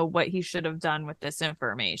enough to know what he should have done with this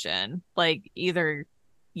information. Like either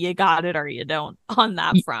you got it or you don't on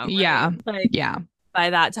that front, right? Yeah. Like Yeah.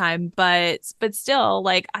 by that time, but still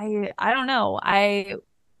like I don't know. I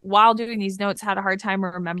while doing these notes had a hard time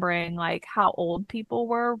remembering like how old people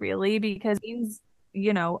were really because he's,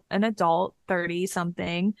 an adult, 30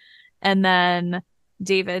 something, and then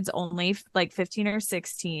David's only like 15 or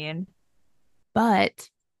 16. But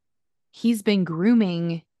he's been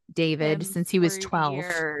grooming David Him since he for was 12.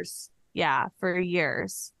 years. Yeah, for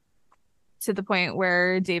years. To the point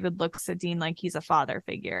where David looks at Dean like he's a father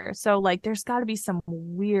figure. So like there's got to be some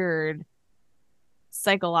weird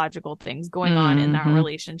psychological things going on in that Hmm.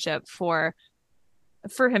 relationship for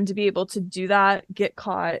him to be able to do that, get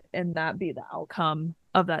caught, and that be the outcome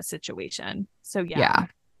of that situation. So yeah,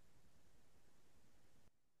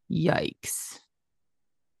 Yeah. Yikes.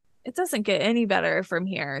 it doesn't get any better from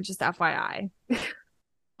here, just FYI.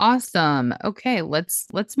 Awesome. Okay, let's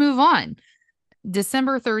move on.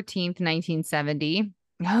 December 13th, 1970.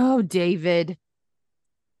 Oh, David.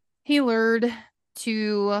 He lured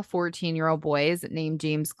two 14-year-old boys named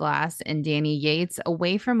James Glass and Danny Yates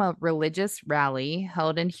away from a religious rally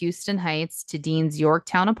held in Houston Heights to Dean's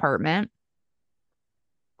Yorktown apartment.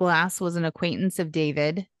 Glass was an acquaintance of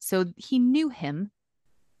David, so he knew him.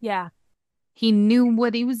 Yeah. He knew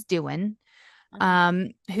what he was doing. Uh-huh.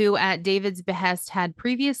 Who at David's behest had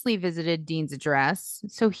previously visited Dean's address,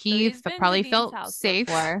 so So he he's been to probably Dean's felt house safe.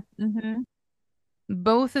 before.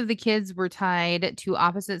 Both of the kids were tied to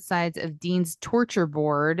opposite sides of Dean's torture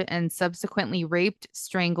board and subsequently raped,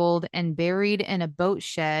 strangled, and buried in a boat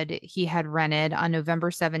shed he had rented on November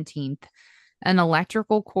 17th. An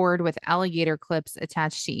electrical cord with alligator clips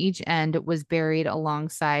attached to each end was buried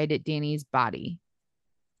alongside Danny's body.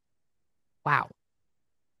 Wow.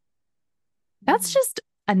 That's Mm-hmm. just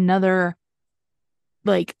another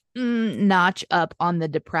like notch up on the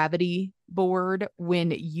depravity board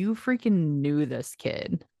when you freaking knew this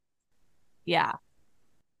kid. Yeah.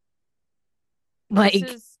 This Like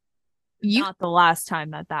is you not the last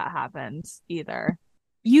time that that happens either.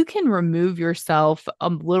 you can remove yourself a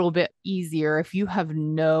little bit easier if you have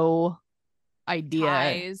no idea.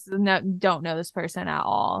 Ties, no, don't know this person at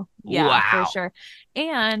all. Yeah, for Wow. sure.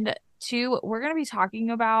 And two, we're going to be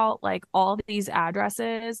talking about like all these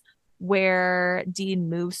addresses where Dean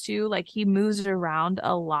moves to. Like he moves around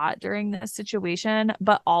a lot during this situation,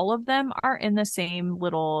 but all of them are in the same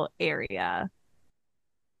little area.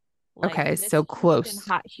 Like Okay, this so close.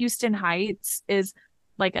 Houston Heights is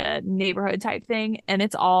like a neighborhood type thing, and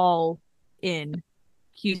it's all in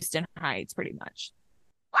Houston Heights pretty much.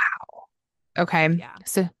 Wow. Okay. Yeah.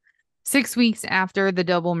 So 6 weeks after the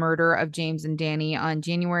double murder of James and Danny on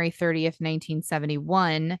January 30th,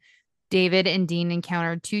 1971, David and Dean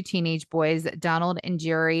encountered two teenage boys, Donald and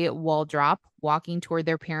Jerry Waldrop, walking toward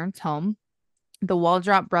their parents' home. The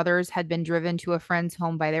Waldrop brothers had been driven to a friend's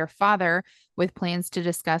home by their father with plans to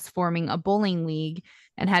discuss forming a bowling league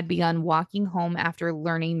and had begun walking home after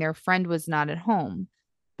learning their friend was not at home.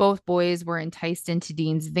 Both boys were enticed into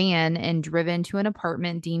Dean's van and driven to an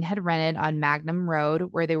apartment Dean had rented on Magnum Road,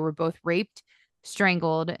 where they were both raped,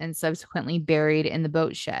 strangled, and subsequently buried in the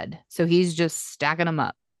boat shed. So he's just stacking them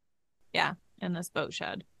up. Yeah, in this boat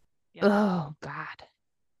shed. Yep. Oh, God.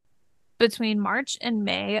 Between March and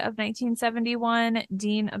May of 1971,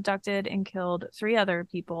 Dean abducted and killed three other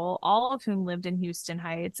people, all of whom lived in Houston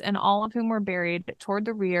Heights, and all of whom were buried toward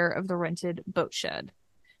the rear of the rented boat shed.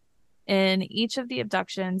 In each of the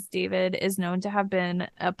abductions, David is known to have been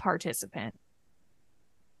a participant.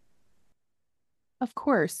 Of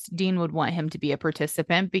course, Dean would want him to be a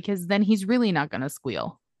participant because then he's really not going to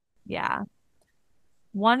squeal. Yeah.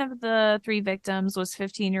 One of the three victims was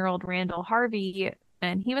 15-year-old Randall Harvey,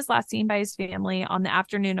 and he was last seen by his family on the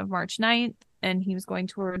afternoon of March 9th, and he was going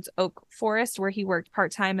towards Oak Forest, where he worked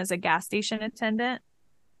part-time as a gas station attendant.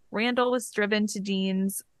 Randall was driven to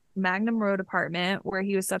Dean's Magnum Road apartment, where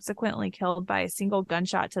he was subsequently killed by a single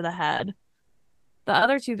gunshot to the head. The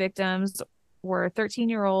other two victims were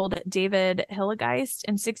 13-year-old David Hillegeist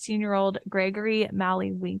and 16-year-old Gregory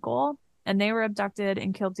Malley-Winkle, and they were abducted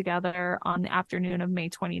and killed together on the afternoon of May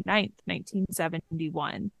 29th,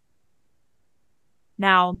 1971.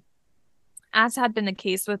 Now, as had been the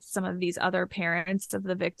case with some of these other parents of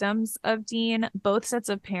the victims of Dean, both sets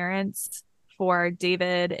of parents for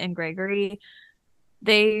David and Gregory,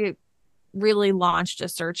 they really launched a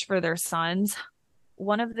search for their sons.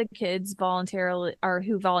 One of the kids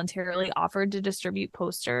who voluntarily offered to distribute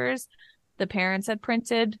posters the parents had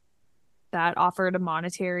printed that offered a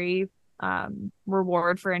monetary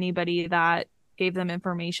reward for anybody that gave them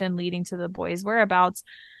information leading to the boys' whereabouts.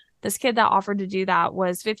 This kid that offered to do that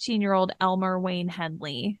was 15-year-old Elmer Wayne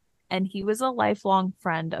Henley, and he was a lifelong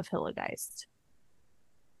friend of Hillegeist.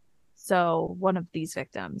 So one of these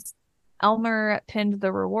victims. Elmer pinned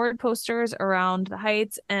the reward posters around the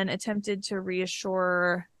heights and attempted to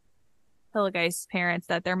reassure Hillegeist's parents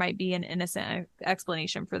that there might be an innocent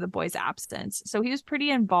explanation for the boy's absence. So he was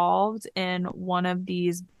pretty involved in one of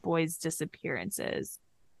these boys' disappearances.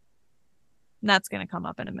 And that's going to come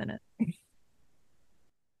up in a minute.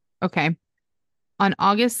 Okay. On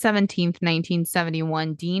August 17th,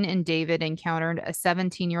 1971, Dean and David encountered a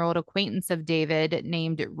 17-year-old acquaintance of David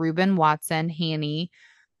named Reuben Watson Haney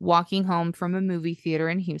walking home from a movie theater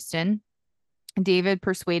in Houston. David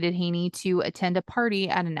persuaded Haney to attend a party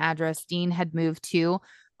at an address Dean had moved to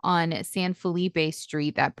on San Felipe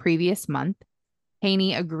Street that previous month.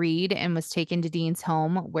 Haney agreed and was taken to Dean's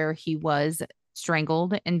home, where he was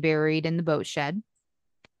strangled and buried in the boat shed.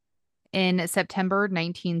 In September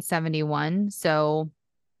 1971, so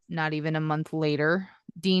not even a month later,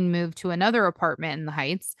 Dean moved to another apartment in the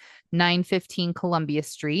Heights, 915 Columbia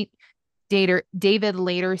Street. David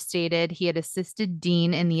later stated he had assisted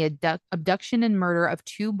Dean in the abduction and murder of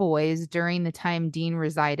two boys during the time Dean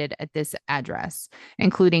resided at this address,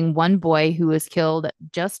 including one boy who was killed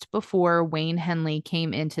just before Wayne Henley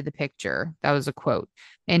came into the picture. That was a quote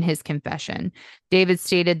in his confession. David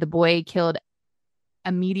stated the boy killed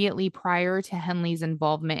immediately prior to Henley's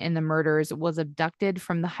involvement in the murders was abducted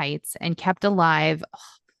from the Heights and kept alive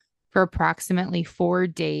for approximately 4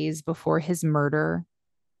 days before his murder.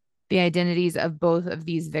 The identities of both of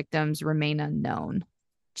these victims remain unknown.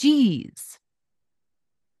 Jeez.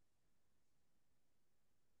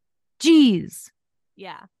 Jeez.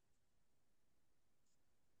 Yeah.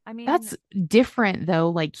 I mean, that's different though,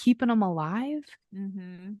 like keeping them alive.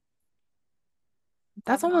 Mm-hmm.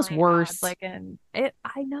 That's almost Definitely adds worse. like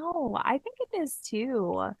I know. I think it is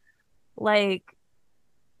too. Like,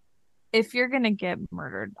 if you're gonna get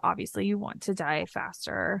murdered, obviously you want to die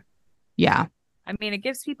faster. Yeah. I mean, it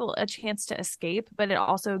gives people a chance to escape, but it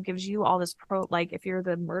also gives you all this like if you're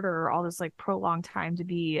the murderer, all this like prolonged time to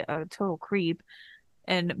be a total creep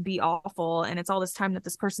and be awful. And it's all this time that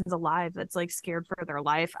this person's alive that's like scared for their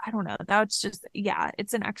life. I don't know. That's just, yeah,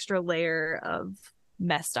 it's an extra layer of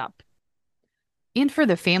messed up. And for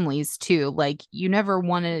the families too. Like you never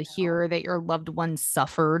want I to know. hear that your loved one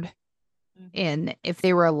suffered. Mm-hmm. And if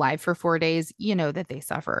they were alive for 4 days, you know that they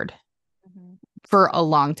suffered Mm-hmm. for a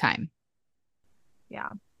long time. Yeah,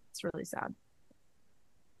 it's really sad.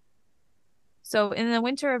 So in the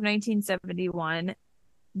winter of 1971,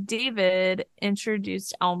 David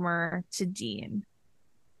introduced Elmer to Dean.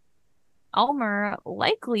 Elmer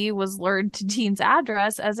likely was lured to Dean's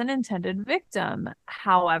address as an intended victim.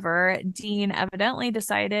 However, Dean evidently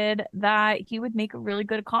decided that he would make a really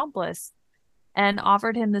good accomplice and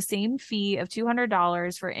offered him the same fee of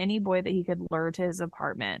 $200 for any boy that he could lure to his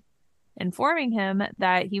apartment, informing him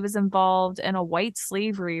that he was involved in a white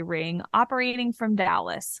slavery ring operating from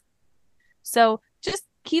Dallas. So just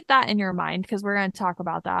keep that in your mind because we're going to talk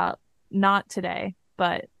about that not today,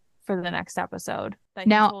 but for the next episode. That he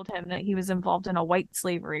Now, told him that he was involved in a white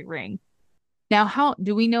slavery ring. how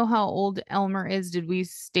do we know how old Elmer is? Did we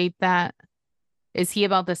state that? Is he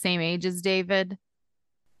about the same age as David?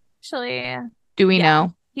 Actually, Do we yeah,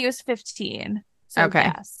 know? he was 15. So, Okay.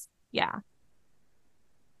 yes, yeah.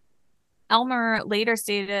 Elmer later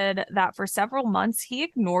stated that for several months he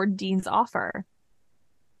ignored Dean's offer,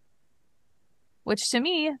 which to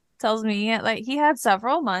me tells me that he had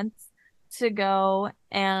several months to go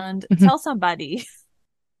and tell somebody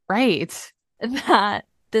Right. that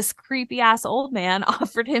this creepy ass old man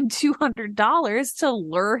offered him $200 to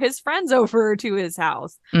lure his friends over to his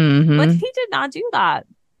house. But Mm-hmm. he did not do that.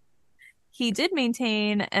 He did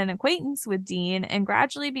maintain an acquaintance with Dean and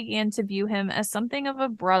gradually began to view him as something of a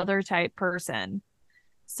brother type person.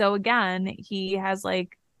 So again, he has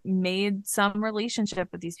like made some relationship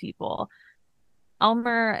with these people.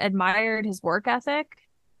 Elmer admired his work ethic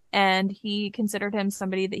and he considered him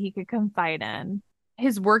somebody that he could confide in.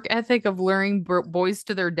 His work ethic of luring boys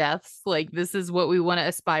to their deaths, like this is what we want to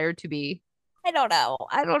aspire to be. I don't know.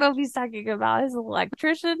 I don't know if he's talking about his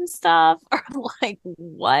electrician stuff or like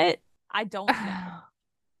what. I don't know.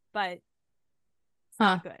 But it's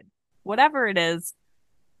Huh. not good. Whatever it is,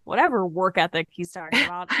 whatever work ethic he's talking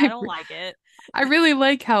about, I don't like it. I really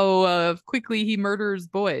like how quickly he murders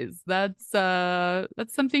boys. That's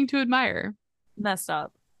something to admire. Messed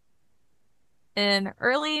up. In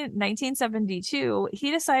early 1972, he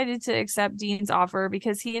decided to accept Dean's offer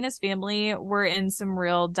because he and his family were in some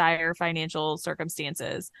real dire financial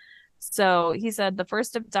circumstances. So he said the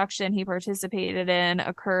first abduction he participated in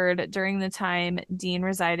occurred during the time Dean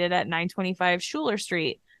resided at 925 Schuler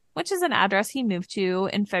Street, which is an address he moved to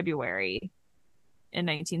in February in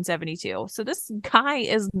 1972. So this guy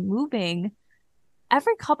is moving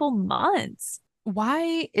every couple months.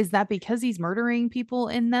 Why is that? Because he's murdering people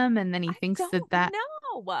in them, and then he I thinks don't that.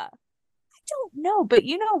 know. I don't know. But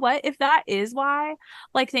you know what? If that is why,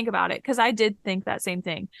 like, think about it. Because I did think that same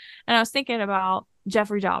thing. And I was thinking about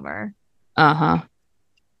Jeffrey Dahmer Uh-huh.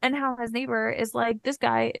 and how his neighbor is like, this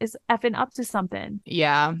guy is effing up to something.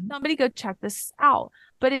 Yeah. Somebody go check this out.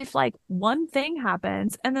 But if like one thing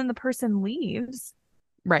happens and then the person leaves,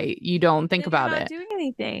 Right. You don't think then you're about not it. doing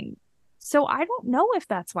anything. So I don't know if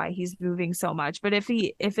that's why he's moving so much. But if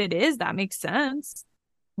it is, that makes sense.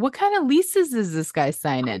 What kind of leases is this guy I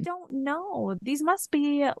signing? don't know. These must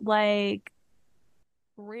be like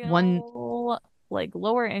One. real, like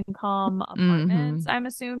lower income Mm-hmm. apartments, I'm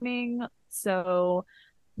assuming. So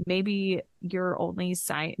maybe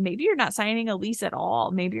maybe you're not signing a lease at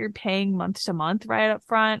all. Maybe you're paying month to month right up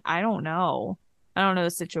front. I don't know. I don't know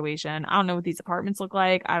the situation. I don't know what these apartments look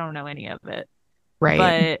like. I don't know any of it. Right.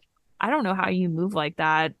 But I don't know how you move like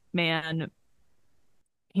that, man.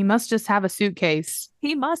 He must just have a suitcase.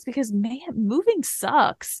 He must, because man, moving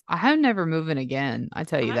sucks. I'm never moving again. I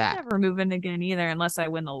tell you I'm that. never moving again either unless I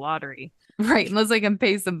win the lottery. Right. Unless I can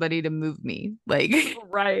pay somebody to move me. Like,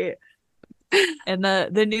 Right. And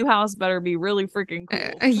the new house better be really freaking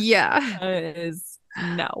cool. yeah. Because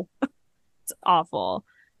no, it's awful.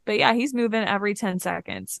 But yeah, he's moving every 10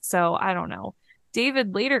 seconds. So I don't know.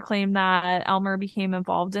 David later claimed that Elmer became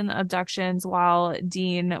involved in abductions while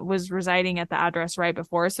Dean was residing at the address right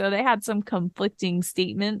before. So they had some conflicting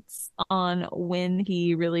statements on when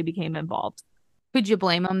he really became involved. Could you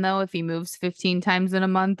blame him though if he moves 15 times in a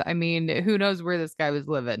month? I mean, who knows where this guy was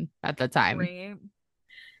living at the time? Right.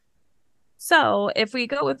 So if we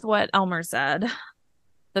go with what Elmer said,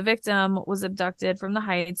 the victim was abducted from the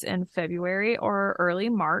Heights in February or early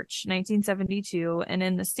March 1972, and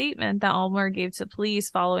in the statement that Ulmer gave to police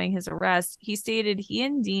following his arrest, he stated he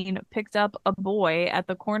and Dean picked up a boy at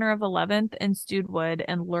the corner of 11th and Stewwood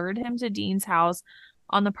and lured him to Dean's house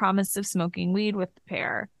on the promise of smoking weed with the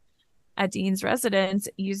pair. At Dean's residence,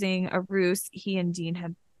 using a ruse he and Dean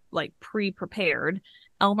had like pre-prepared,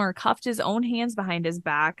 Elmer cuffed his own hands behind his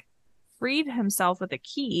back, freed himself with a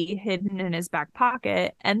key hidden in his back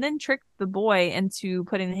pocket, and then tricked the boy into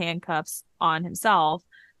putting the handcuffs on himself.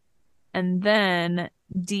 And then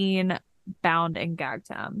Dean bound and gagged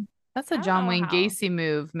him. That's a I don't John know Wayne how. Gacy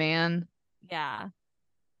move, man. Yeah.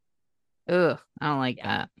 Ugh, I don't like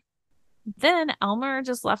Yeah. that. Then Elmer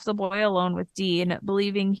just left the boy alone with Dean,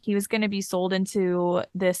 believing he was going to be sold into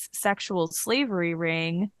this sexual slavery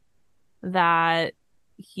ring that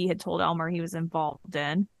he had told Elmer he was involved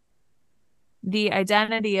in. The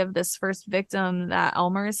identity of this first victim that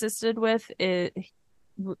Elmer assisted with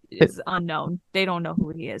is unknown. They don't know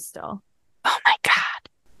who he is still. Oh my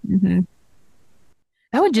God. Mm-hmm.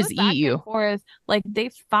 That So would it just goes eat back and you. forth. Like they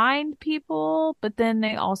find people, but then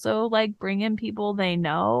they also like bring in people they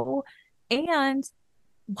know. And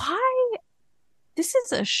why? This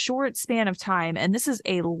is a short span of time, and this is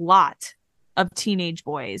a lot of teenage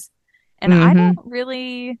boys. And I Mm-hmm. don't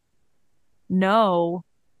really know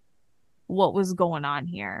what was going on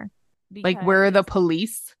here Like, where are the because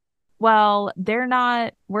police? well, they're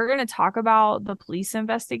not, we're going to talk about the police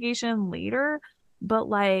investigation later, but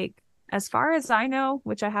like, as far as I know,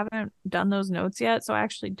 which I haven't done those notes yet, so I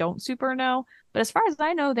actually don't super know, but as far as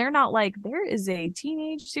I know, they're not like, there is a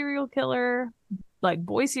teenage serial killer, like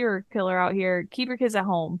boy serial killer out here. Keep your kids at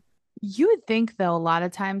home. You would think, though, a lot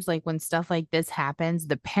of times, like when stuff like this happens,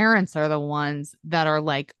 the parents are the ones that are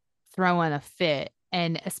like throwing a fit.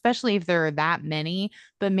 And especially if there are that many,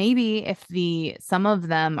 but maybe if some of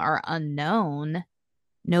them are unknown, Some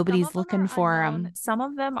nobody's of them looking are for unknown. them. Some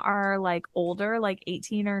of them are like older, like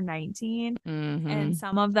 18 or 19. And Mm-hmm.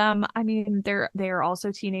 some of them, I mean, they're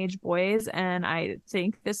also teenage boys, and I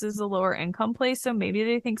think this is a lower income place, so maybe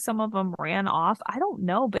they think some of them ran off. I don't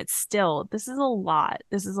know, but still, this is a lot.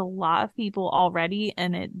 This is a lot of people already,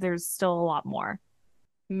 and there's still a lot more.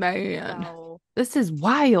 Man, So this is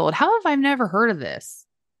wild. How have I never heard of this?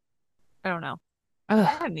 I don't know. I Ugh.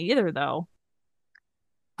 hadn't either though.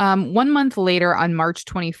 1 month later, on March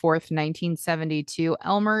 24th, 1972,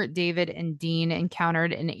 Elmer, David, and Dean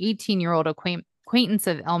encountered an 18-year-old acquaintance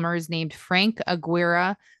of Elmer's named Frank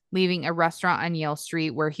Aguirre leaving a restaurant on Yale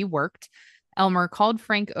Street where he worked. Elmer called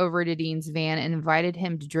Frank over to Dean's van and invited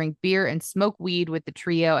him to drink beer and smoke weed with the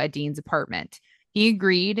trio at Dean's apartment. He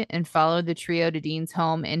agreed and followed the trio to Dean's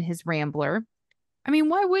home in his Rambler. I mean,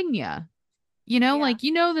 why wouldn't you? Yeah. Like,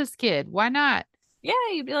 this kid. Why not? Yeah,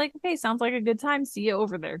 you'd be like, okay, sounds like a good time. See you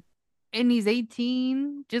over there. And he's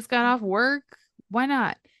 18, just got off work. Why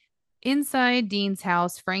not? Inside Dean's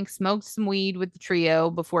house, Frank smoked some weed with the trio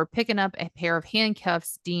before picking up a pair of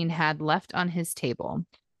handcuffs Dean had left on his table.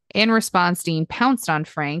 In response, Dean pounced on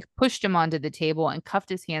Frank, pushed him onto the table, and cuffed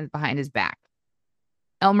his hands behind his back.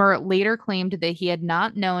 Elmer later claimed that he had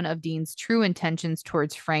not known of Dean's true intentions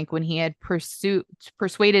towards Frank when he had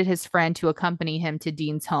persuaded his friend to accompany him to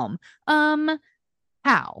Dean's home.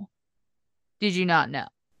 How did you not know?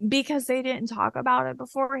 Because they didn't talk about it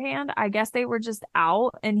beforehand. I guess they were just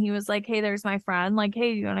out and he was like, hey, there's my friend. Like,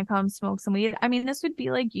 hey, you want to come smoke some weed? I mean, this would be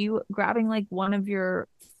like you grabbing like one of your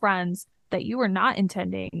friends that you were not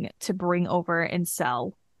intending to bring over and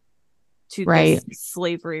sell to Right. this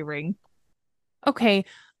slavery ring. Okay,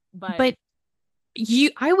 But but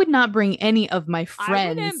I would not bring any of my I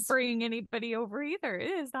wouldn't friends. bring anybody over either. It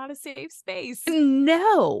is not a safe space.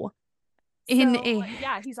 No. In So, a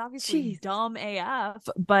yeah, he's obviously jeez. dumb AF,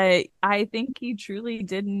 but I think he truly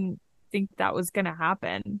didn't think that was going to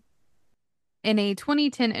happen. In a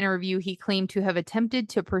 2010 interview, he claimed to have attempted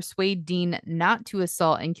to persuade Dean not to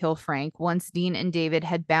assault and kill Frank once Dean and David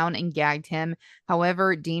had bound and gagged him.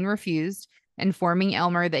 However, Dean refused, informing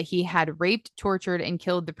Elmer that he had raped, tortured, and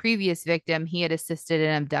killed the previous victim he had assisted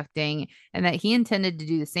in abducting, and that he intended to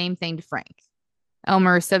do the same thing to Frank.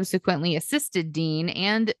 Elmer subsequently assisted Dean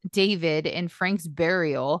and David in Frank's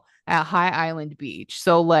burial at High Island Beach.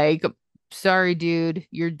 So, like, sorry, dude,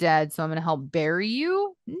 you're dead, so I'm going to help bury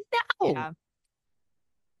you? No. Yeah.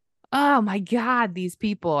 Oh my God, these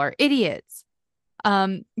people are idiots.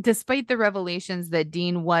 Despite the revelations that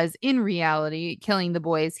Dean was in reality killing the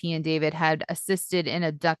boys he and David had assisted in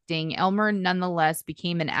abducting, Elmer nonetheless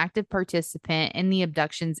became an active participant in the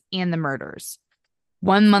abductions and the murders.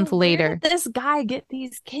 One So month where did later, this guy get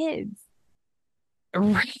these kids?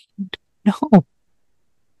 no,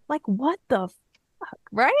 Like, what the fuck,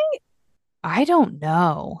 right? I don't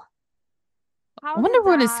know. I How wonder did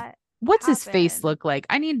what his that what's his face happen? look like.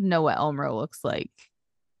 I need to know what Elmer looks like.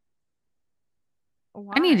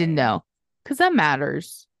 I need to Why? know because that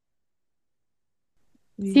matters.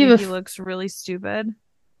 Do you See think he if looks really stupid?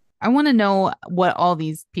 I want to know what all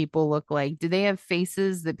these people look like. Do they have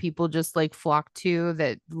faces that people just like flock to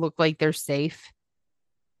that look like they're safe?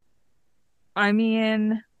 I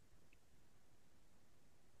mean,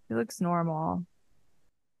 he looks normal.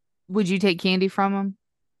 Would you take candy from them?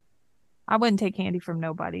 I wouldn't take candy from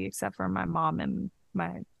nobody except for my mom and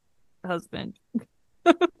my husband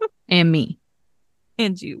And me.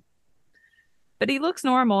 and you. But he looks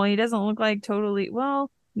normal. He doesn't look like totally, well,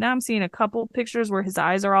 now I'm seeing a couple pictures where his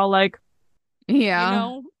eyes are all like, you Yeah.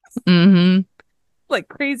 know, Mm-hmm. like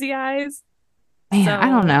crazy eyes. Man, I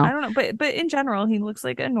don't So I know. don't know, but in general, he looks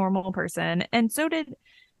like a normal person, and so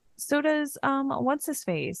does what's his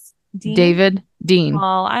face, Dean. David, Dean.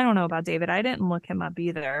 Well, I don't know about David. I didn't look him up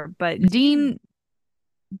either, but Dean, Dean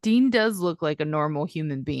Dean does look like a normal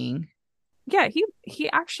human being. yeah, he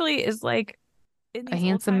actually is like in A these old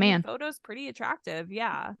handsome timey man. photos, pretty attractive.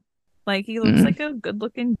 Yeah, like he looks Mm. like a good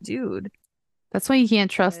looking dude. That's why you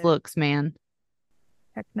can't trust But looks, man.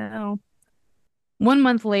 heck no. 1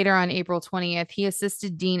 month later, on April 20th, he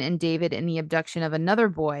assisted Dean and David in the abduction of another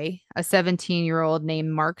boy, a 17-year-old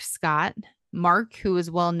named Mark Scott. Mark, who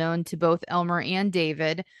was well known to both Elmer and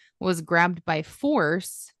David, was grabbed by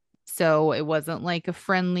force. So it wasn't like a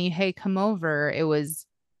friendly, hey, come over.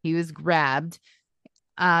 He was grabbed.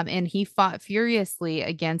 And he fought furiously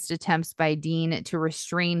against attempts by Dean to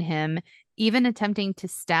restrain him, even attempting to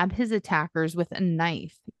stab his attackers with a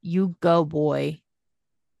knife. You go, boy.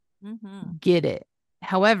 Mm-hmm. Get it.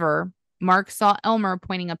 However, Mark saw Elmer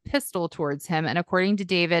pointing a pistol towards him, and according to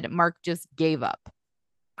David, Mark just gave up.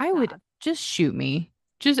 I would Sad. just shoot me.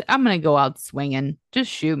 I'm going to go out swinging. Just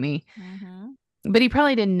shoot me. Mm-hmm. But he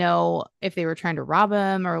probably didn't know if they were trying to rob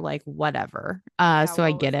him or like whatever. Yeah, So I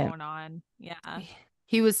what get was it. going on? Yeah.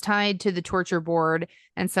 He was tied to the torture board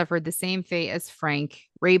and suffered the same fate as Frank: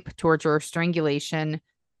 rape, torture, strangulation,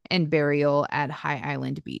 and burial at High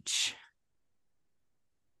Island Beach.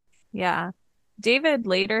 Yeah. David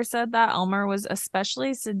later said that Elmer was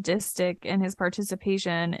especially sadistic in his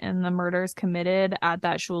participation in the murders committed at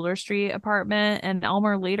that Schuler Street apartment. And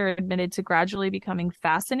Elmer later admitted to gradually becoming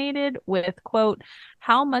fascinated with, quote,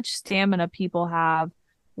 how much stamina people have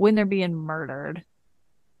when they're being murdered.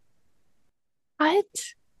 What?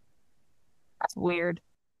 That's weird.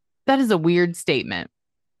 That is a weird statement.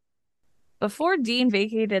 Before Dean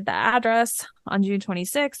vacated the address on June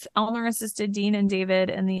 26th, Elmer assisted Dean and David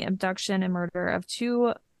in the abduction and murder of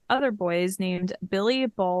two other boys named Billy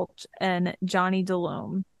Bolt and Johnny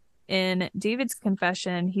DeLome. In David's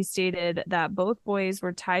confession, he stated that both boys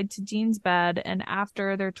were tied to Dean's bed, and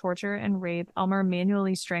after their torture and rape, Elmer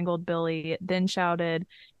manually strangled Billy, then shouted,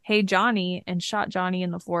 "Hey, Johnny," and shot Johnny in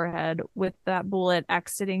the forehead with that bullet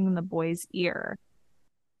exiting the boy's ear.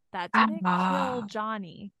 That didn't kill Ah,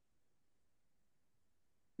 Johnny.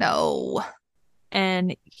 no.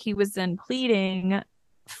 And he was then pleading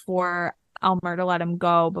for Elmer to let him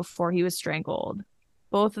go before he was strangled.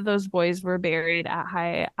 Both of those boys were buried at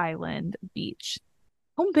High Island Beach.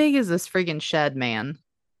 How big is this friggin' shed, man?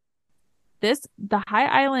 The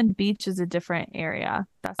High Island Beach is a different area.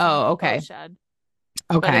 That's not Oh, the boat okay. shed,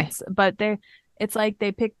 but Okay. it's like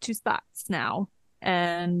they picked two spots now,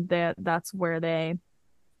 and that's where they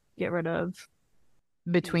get rid of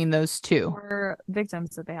these Between those two. poor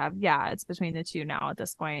victims that they have. Yeah, it's between the two now at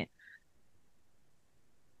this point.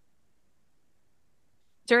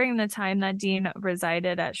 During the time that Dean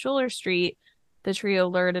resided at Schuler Street, The trio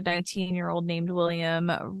lured a 19-year-old named William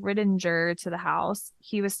Riddinger to the house.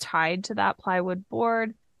 He was tied to that plywood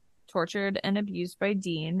board, tortured and abused by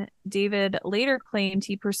Dean. David later claimed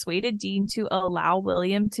he persuaded Dean to allow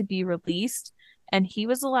William to be released, and he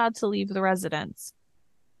was allowed to leave the residence.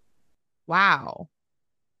 Wow.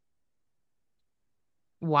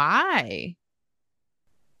 Why?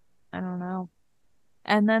 I don't know.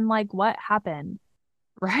 And then, like, what happened?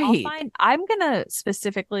 Right. I'm gonna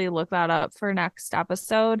specifically look that up for next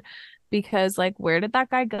episode because, like, where did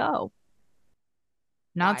that guy go?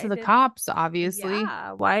 Not to Why the did, cops, obviously.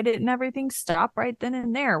 yeah, why didn't everything stop right then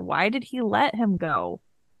and there? Why did he let him go?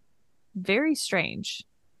 Very strange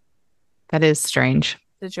That is strange.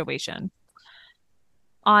 situation.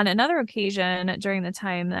 On another occasion, during the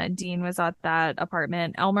time that Dean was at that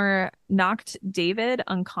apartment, Elmer knocked David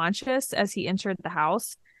unconscious as he entered the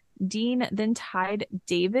house. Dean then tied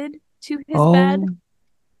David to his bed Oh,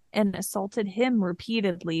 and assaulted him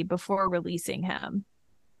repeatedly before releasing him.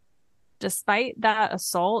 Despite that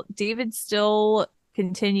assault, David still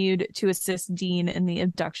continued to assist Dean in the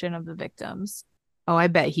abduction of the victims. oh, I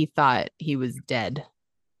bet he thought he was dead.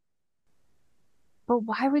 But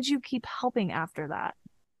why would you keep helping after that?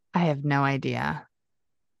 I have no idea.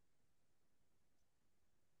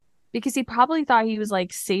 Because he probably thought he was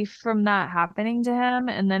like safe from that happening to him,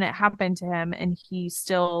 and then it happened to him and he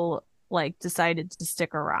still like decided to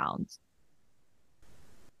stick around.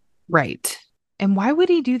 Right. And why would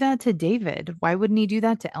he do that to David? Why wouldn't he do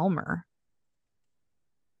that to Elmer?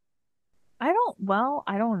 I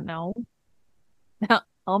don't know.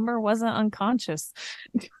 Elmer wasn't unconscious.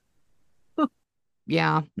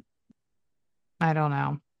 Yeah, I don't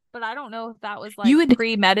know. But I don't know if that was You like would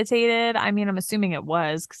premeditated. I mean, I'm assuming it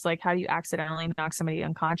was because, like, how do you accidentally knock somebody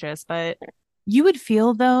unconscious? But you would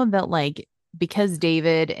feel though that like because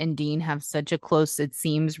David and Dean have such a close, it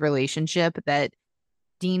seems, relationship that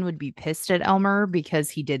Dean would be pissed at Elmer because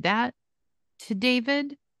he did that to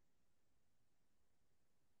David.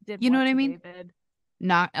 did You know what what I to mean? David?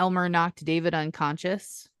 Not Elmer knocked David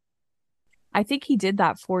unconscious. I think he did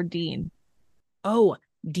that for Dean. Oh,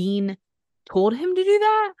 Dean told him to do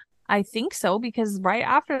that? I think so because right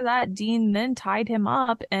after that, Dean then tied him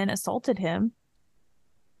up and assaulted him.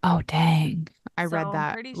 Oh, dang. I So read I'm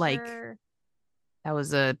that pretty like sure. that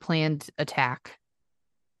was a planned attack.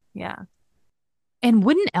 Yeah. And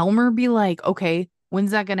wouldn't Elmer be like, okay,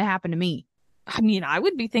 when's that going to happen to me? I mean, I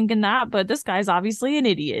would be thinking that, but this guy's obviously an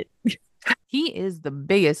idiot. He is the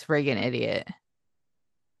biggest friggin' idiot.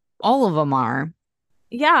 All of them are.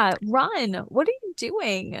 Yeah, run. What are you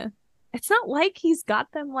doing? It's not like he's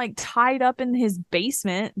got them like tied up in his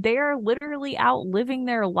basement. They are literally out living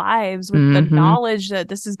their lives with the Mm-hmm. knowledge that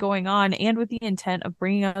this is going on and with the intent of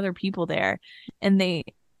bringing other people there. And they,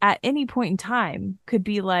 at any point in time, could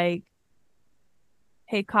be like,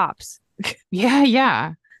 hey, cops, Yeah,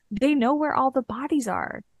 yeah. they know where all the bodies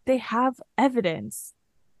are, they have evidence,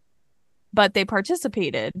 but they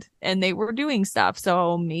participated and they were doing stuff.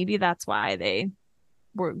 So maybe that's why they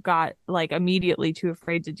got like immediately too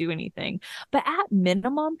afraid to do anything. But at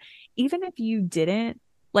minimum, even if you didn't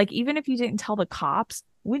tell the cops,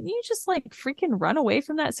 wouldn't you just like freaking run away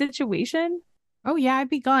from that situation? Oh, yeah, I'd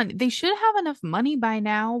be gone. They should have enough money by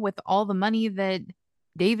now with all the money that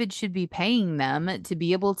David should be paying them to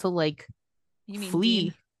be able to like You mean Dean?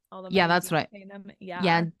 flee. All the Yeah, money that's Dean's what paying them? yeah,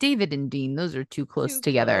 Yeah. David and Dean, those are too close Too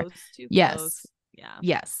together. close. Too Yes. close. Yeah.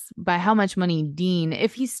 Yes. By how much money Dean,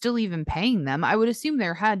 if he's still even paying them, I would assume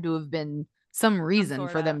there had to have been some Some reason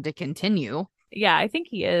sort for of. them to continue. Yeah, I think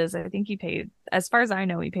he is. I think he paid, as far as I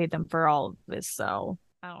know, he paid them for all of this. So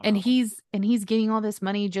I don't And know. he's getting all this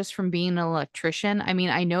money just from being an electrician. I mean,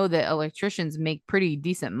 I know that electricians make pretty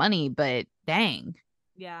decent money, but dang,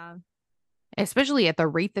 Yeah. especially at the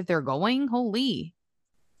rate that they're going, holy.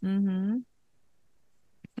 Mm-hmm.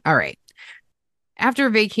 All right. After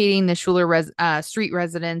vacating the Schuler street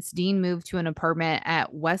residence, Dean moved to an apartment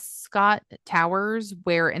at Westcott Towers,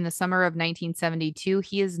 where in the summer of 1972,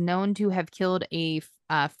 he is known to have killed a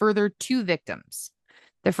further two victims.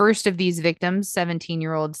 The first of these victims,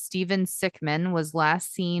 17-year-old Stephen Sickman, was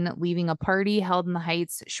last seen leaving a party held in the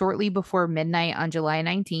Heights shortly before midnight on July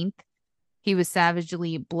 19th. He was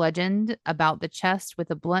savagely bludgeoned about the chest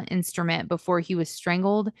with a blunt instrument before he was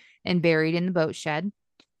strangled and buried in the boat shed.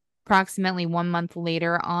 Approximately 1 month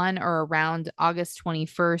later, on or around August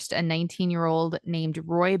 21st, a 19-year-old named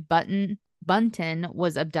Roy Bunton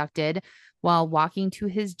was abducted while walking to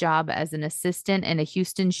his job as an assistant in a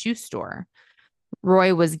Houston shoe store.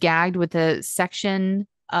 Roy was gagged with a section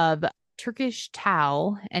of Turkish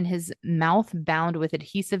towel and his mouth bound with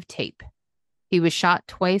adhesive tape. He was shot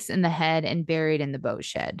twice in the head and buried in the boat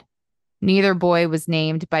shed. Neither boy was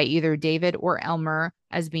named by either David or Elmer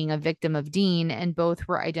as being a victim of Dean, and both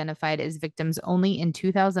were identified as victims only in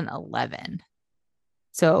 2011.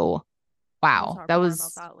 So, We'll wow, talk more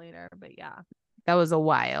about that later, but yeah. that was a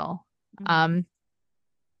while. Mm-hmm. Um,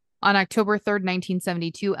 on October 3rd,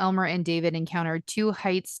 1972, Elmer and David encountered two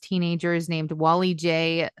Heights teenagers named Wally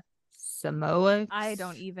J. Samoa I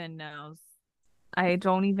don't even know. I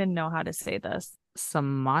don't even know how to say this.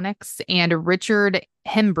 Samonix and Richard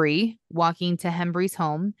Hembry walking to Hembry's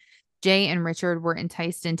home. Jay and Richard were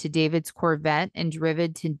enticed into David's Corvette and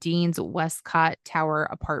driven to Dean's Westcott Tower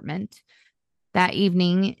apartment. That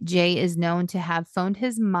evening, Jay is known to have phoned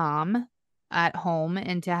his mom at home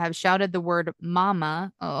and to have shouted the word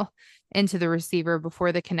mama into the receiver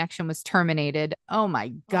before the connection was terminated. Oh my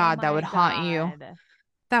Oh God, that my would haunt you. God.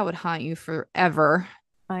 That would haunt you forever.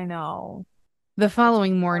 I know. The That's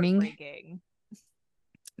following morning, heartbreaking.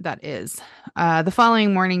 that is. The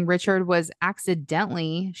following morning, Richard was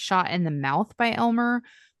accidentally shot in the mouth by Elmer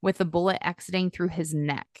with a bullet exiting through his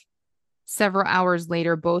neck. Several hours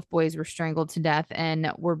later, both boys were strangled to death and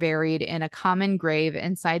were buried in a common grave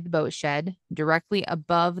inside the boat shed, directly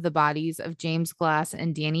above the bodies of James Glass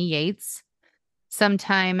and Danny Yates.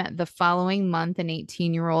 Sometime the following month, an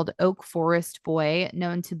 18-year-old Oak Forest boy,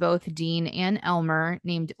 known to both Dean and Elmer,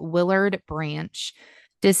 named Willard Branch,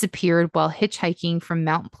 disappeared while hitchhiking from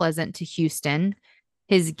Mount Pleasant to Houston.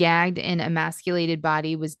 His gagged and emasculated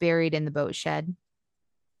body was buried in the boat shed.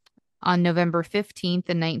 On November 15th,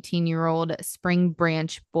 a 19-year-old Spring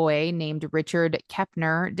Branch boy named Richard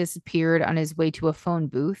Kepner disappeared on his way to a phone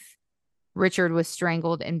booth. Richard was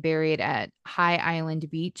strangled and buried at High Island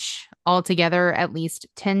Beach. Altogether, at least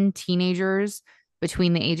 10 teenagers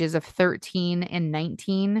between the ages of 13 and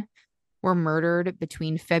 19 were murdered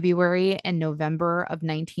between February and November of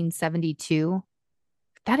 1972.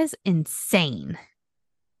 That is insane.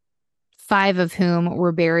 5 of whom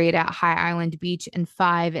were buried at High Island Beach and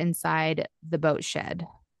 5 inside the boat shed.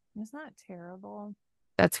 Isn't that terrible?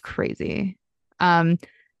 That's crazy.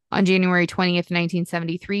 On January 20th,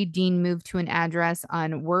 1973, Dean moved to an address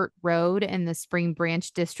on Wirt Road in the Spring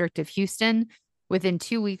Branch district of Houston. Within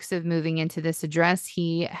 2 weeks of moving into this address,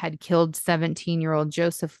 he had killed 17-year-old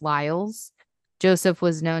Joseph Lyles. Joseph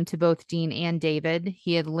was known to both Dean and David.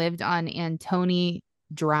 He had lived on Antony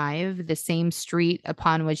Drive, the same street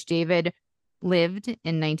upon which David lived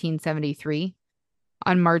in 1973.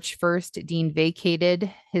 On March 1st, Dean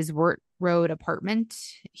vacated his Wirt Road apartment.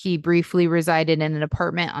 He briefly resided in an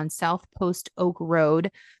apartment on South Post Oak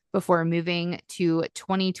Road before moving to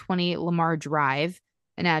 2020 Lamar Drive,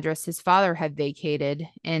 an address his father had vacated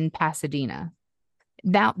in Pasadena.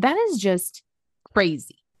 Now, that is just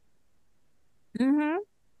crazy. Mm-hmm.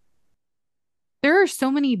 There are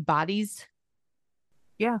so many bodies.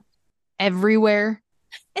 Yeah. Everywhere.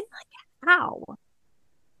 And like, how?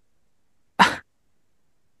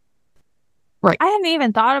 Right. I hadn't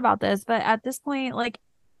even thought about this, but at this point, like,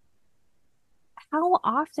 how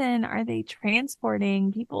often are they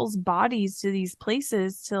transporting people's bodies to these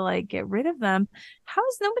places to like get rid of them? How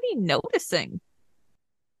is nobody noticing?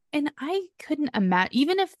 And I couldn't imagine,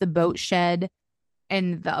 even if the boat shed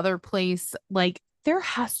and the other place, like, there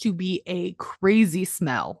has to be a crazy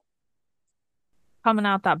smell. Coming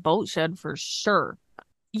out that boat shed for sure.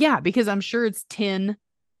 Yeah, because I'm sure it's tin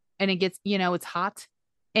and it gets, it's hot.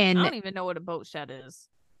 I And don't even know what a boat shed is.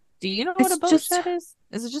 Do you know what a it's boat just, shed is?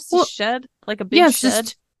 Is it just a well, shed? Like a yeah, big it's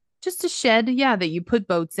shed? just a shed, yeah, that you put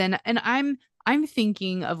boats in. And I'm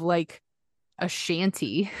thinking of like a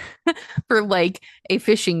shanty for like a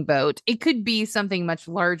fishing boat. It could be something much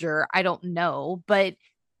larger. I don't know, but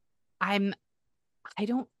I'm I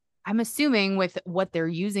don't I'm assuming with what they're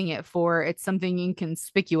using it for, it's something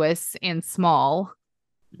inconspicuous and small.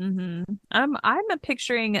 Mm-hmm. I'm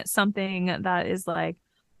picturing something that is like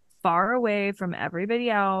far away from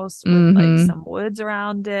everybody else with like Mm-hmm. some woods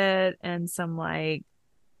around it and some like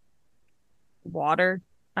water,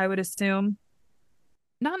 I would assume.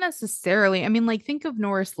 Not necessarily. I mean, like, think of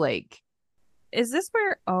Norris Lake. Is this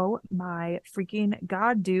where, oh my freaking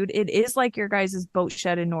God, dude, it is like your guys' boat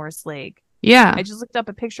shed in Norris Lake. I Yeah. just looked up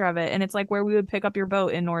a picture of it and it's like where we would pick up your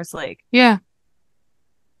boat in Norris Lake. Yeah.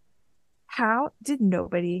 How did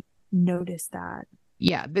nobody notice that?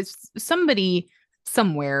 Yeah. This somebody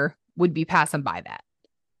somewhere would be passing by that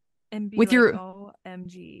And be with like, your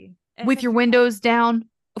OMG. And with if your you're windows down,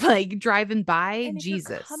 like driving by. and if you're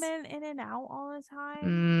Jesus. coming in and out all the time,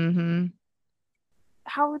 Mm-hmm.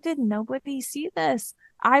 how did nobody see this?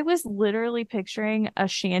 I was literally picturing a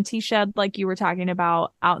shanty shed like you were talking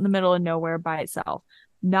about out in the middle of nowhere by itself,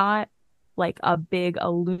 not like a big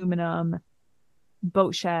aluminum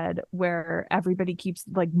boat shed where everybody keeps,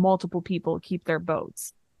 like, multiple people keep their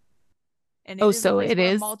boats. And Oh, it is a so place it where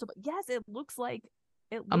is multiple, yes, it a looks like,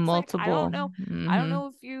 multiple. I don't Hmm.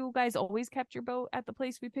 know if you guys always kept your boat at the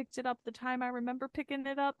place we picked it up the time I remember picking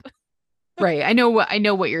it up. Right. I know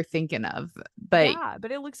what you're thinking of, but Yeah,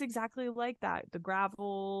 but it looks exactly like that. The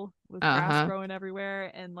gravel with grass uh-huh. growing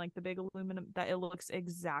everywhere and like the big aluminum, that it looks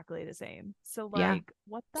exactly the same. So Yeah. like,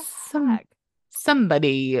 what the Some heck?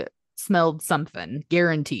 somebody smelled something,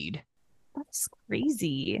 guaranteed. That's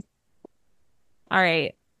crazy. All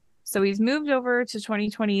right. So he's moved over to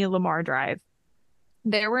 2020 Lamar Drive.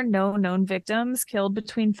 There were no known victims killed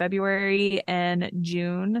between February and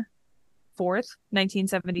June 4th,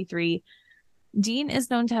 1973. Dean is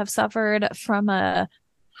known to have suffered from a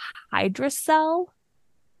hydrocele,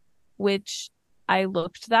 which I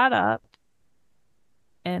looked that up.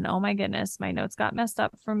 And oh my goodness, my notes got messed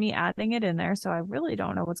up from me adding it in there. So I really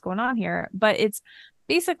don't know what's going on here. But it's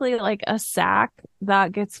basically like a sac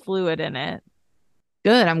that gets fluid in it.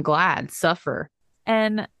 Good, I'm glad. Suffer.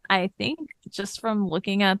 And I think just from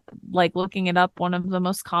looking it up, one of the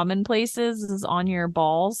most common places is on your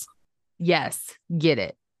balls. Yes, get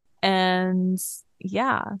it. And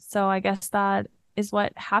yeah, so I guess that is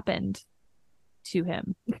what happened to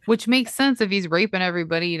him. Which makes sense if he's raping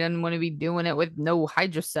everybody, he doesn't want to be doing it with no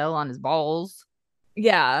hydrocell on his balls.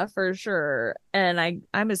 Yeah, for sure. And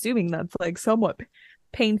I'm assuming that's like somewhat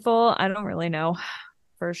painful. I don't really know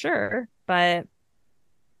for sure, but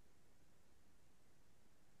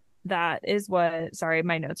that is what, sorry,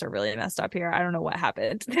 my notes are really messed up here. I don't know what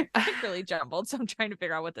happened. They're like really jumbled, so I'm trying to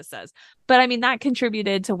figure out what this says. But I mean, that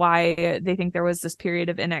contributed to why they think there was this period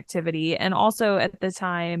of inactivity. And also at the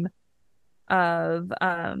time of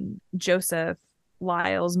Joseph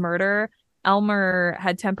Lyle's murder, Elmer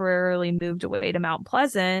had temporarily moved away to Mount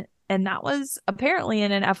Pleasant, and that was apparently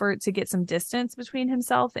in an effort to get some distance between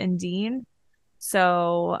himself and Dean.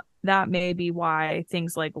 So that may be why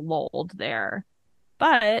things like lulled there.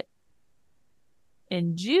 But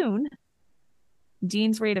in June,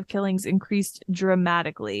 Dean's rate of killings increased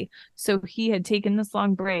dramatically. So he had taken this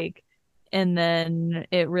long break and then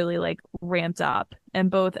it really like ramped up. And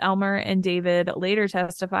both Elmer and David later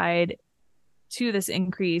testified to this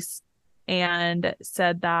increase and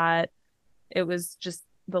said that it was just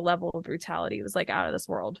the level of brutality was like out of this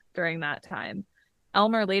world during that time.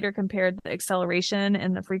 Elmer later compared the acceleration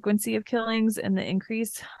and the frequency of killings and the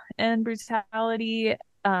increase in brutality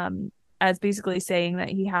as basically saying that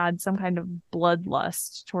he had some kind of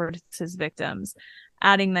bloodlust towards his victims,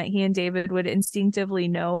 adding that he and David would instinctively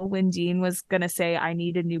know when Dean was going to say, I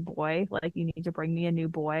need a new boy, like, you need to bring me a new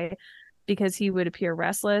boy, because he would appear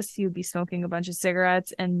restless. He would be smoking a bunch of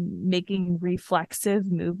cigarettes and making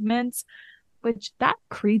reflexive movements, which that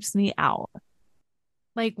creeps me out.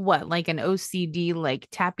 Like what? Like an OCD, like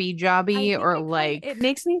tappy I jobby, think or like, it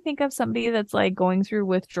makes me think of somebody that's like going through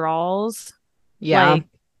withdrawals, yeah.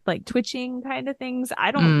 like twitching kind of things.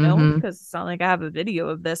 I don't know Mm-hmm. because it's not like I have a video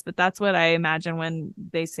of this, but that's what I imagine when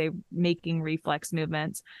they say making reflex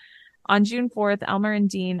movements. On June 4th, Elmer and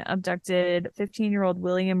Dean abducted 15-year-old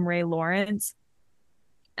William Ray Lawrence.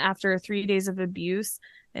 After 3 days of abuse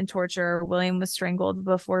and torture, William was strangled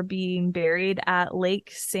before being buried at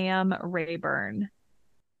Lake Sam Rayburn.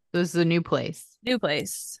 This is a new place. New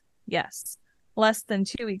place. Yes. Less than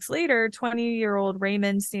 2 weeks later, 20-year-old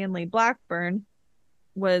Raymond Stanley Blackburn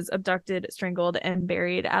was abducted, strangled, and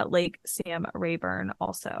buried at Lake Sam Rayburn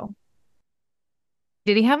also.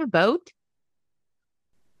 Did he have a boat?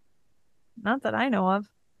 Not that I know of.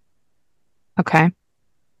 Okay.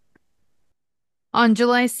 On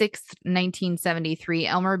July 6th, 1973,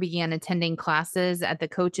 Elmer began attending classes at the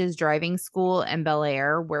coach's driving school in Bel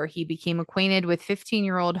Air, where he became acquainted with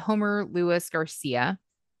 15-year-old Homer Lewis Garcia.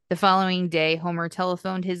 The following day, Homer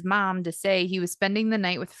telephoned his mom to say he was spending the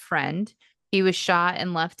night with a friend. He was shot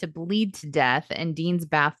and left to bleed to death in Dean's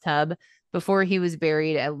bathtub before he was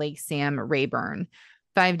buried at Lake Sam Rayburn.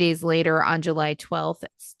 5 days later, on July 12th,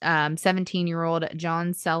 17-year-old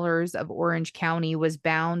John Sellers of Orange County was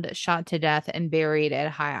bound, shot to death, and buried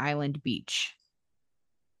at High Island Beach.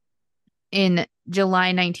 In July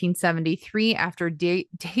 1973, after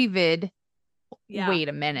David, Yeah. wait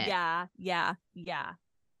a minute. Yeah.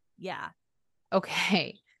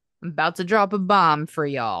 Okay, I'm about to drop a bomb for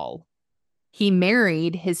y'all. He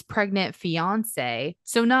married his pregnant fiance.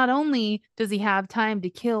 So not only does he have time to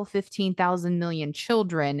kill 15,000 million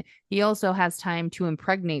children, he also has time to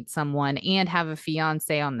impregnate someone and have a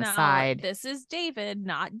fiance on the Now, side. this is David,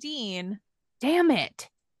 not Dean. Damn it.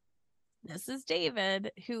 This is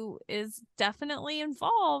David, who is definitely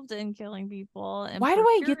involved in killing people and Why do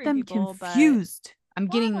I get procuring them people, but confused? I'm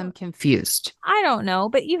Well, getting them confused. I don't know,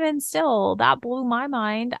 but even still, that blew my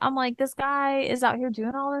mind. I'm like, this guy is out here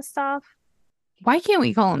doing all this stuff Why can't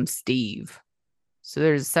we call him Steve? So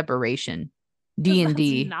there's a separation. D because and that's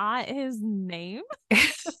D. not his name,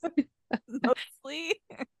 mostly.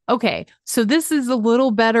 Okay, so this is a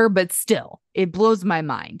little better, but still, it blows my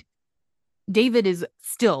mind. David is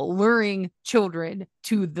still luring children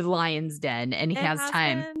to the lion's den, and he It has has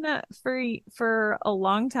time. been for a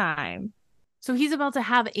long time. So he's about to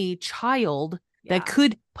have a child that Yeah.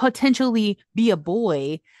 could potentially be a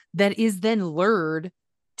boy that is then lured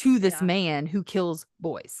to this Yeah. man who kills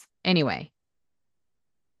boys. Anyway,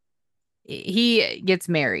 he gets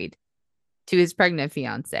married to his pregnant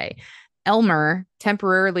fiance. Elmer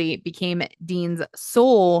temporarily became Dean's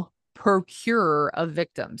sole procurer of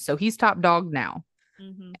victims. So he's top dog now.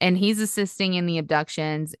 Mm-hmm. And he's assisting in the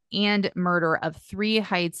abductions and murder of 3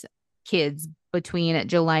 Heights kids between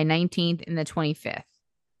July 19th and the 25th.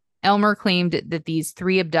 Elmer claimed that these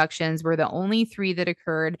 3 abductions were the only 3 that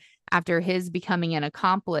occurred after his becoming an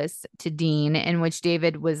accomplice to Dean, in which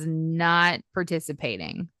David was not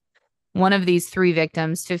participating. One of these 3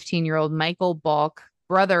 victims, 15-year-old Michael Balk,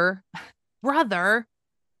 brother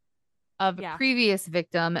of Yeah. previous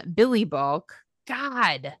victim Billy Balk.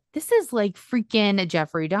 God, this is like freaking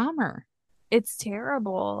Jeffrey Dahmer. It's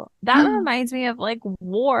terrible. That reminds me of like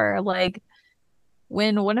war. Like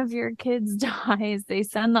when one of your kids dies, they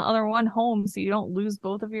send the other one home so you don't lose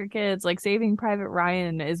both of your kids. Like Saving Private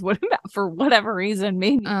Ryan is what for whatever reason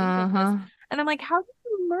made me think of this. Uh-huh. And I'm like, how do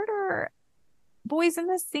you murder boys in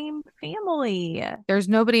the same family? There's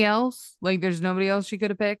nobody else. Like, there's nobody else she could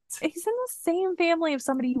have picked. He's in the same family of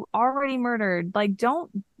somebody you already murdered. Like, don't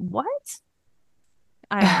what?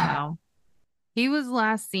 I don't know. He was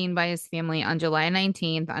last seen by his family on July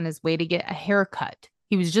 19th on his way to get a haircut.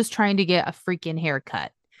 He was just trying to get a freaking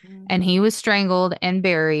haircut. And he was strangled and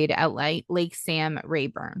buried at Lake Sam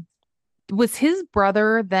Rayburn. Was his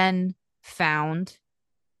brother then found?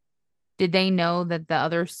 Did they know that the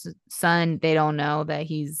other son, they don't know that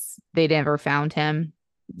they never found him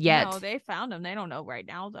yet? No, they found him. They don't know right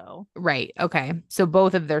now, though. Right. Okay. So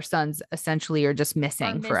both of their sons essentially are just Are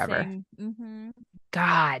missing forever. missing. Mm-hmm.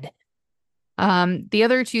 God. The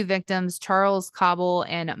other 2 victims, Charles Cobble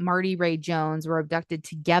and Marty Ray Jones, were abducted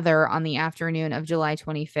together on the afternoon of July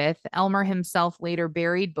 25th. Elmer himself later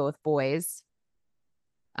buried both boys'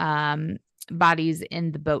 bodies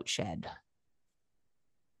in the boat shed.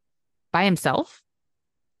 By himself?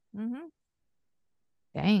 Mm-hmm.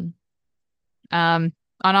 Dang. On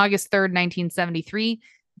August 3rd, 1973,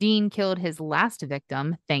 Dean killed his last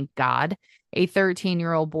victim, thank God, a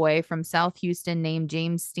 13-year-old boy from South Houston named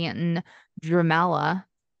James Stanton Dramala.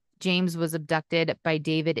 James was abducted by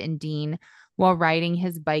David and Dean while riding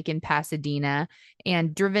his bike in Pasadena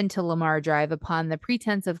and driven to Lamar Drive upon the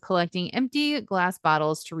pretense of collecting empty glass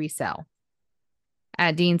bottles to resell.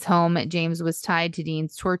 At Dean's home, James was tied to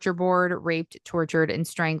Dean's torture board, raped, tortured, and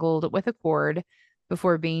strangled with a cord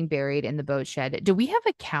before being buried in the boat shed. Do we have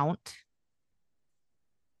a count?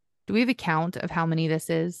 Do we have a count of how many this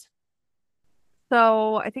is?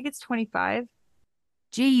 So I think it's 25.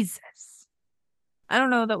 Jesus. I don't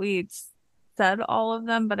know that we said all of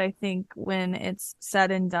them, but I think when it's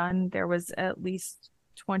said and done, there was at least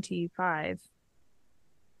 25.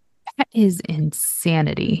 That is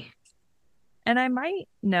insanity. And I might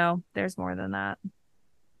no, there's more than that.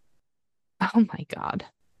 Oh my God.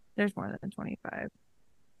 There's more than 25.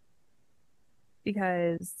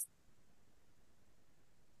 Because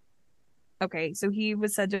okay, so he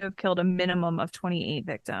was said to have killed a minimum of 28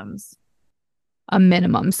 victims. A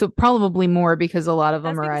minimum. So probably more because a lot of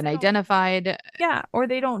them That's are because unidentified. yeah, or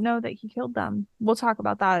they don't know that he killed them. We'll talk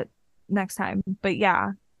about that next time. But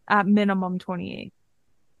yeah, at minimum 28.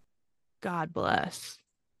 God bless.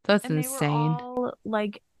 That's And they were insane. all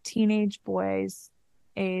like teenage boys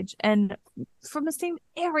age and from the same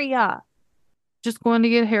area. Just going to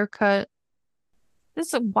get a haircut.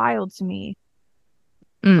 This is wild to me.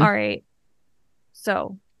 Mm. All right.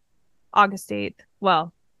 So August 8th,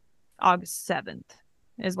 well, August 7th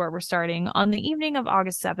is where we're starting. On the evening of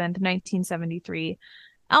August 7th, 1973,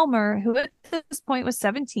 Elmer, who at this point was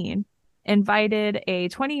 17, invited a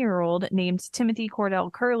 20-year-old named Timothy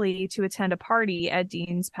Cordell Curley to attend a party at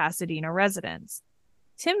Dean's Pasadena residence.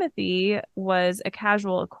 Timothy was a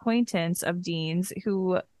casual acquaintance of Dean's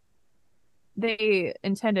who they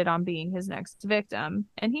intended on being his next victim,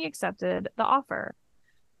 and he accepted the offer.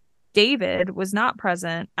 David was not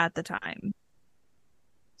present at the time.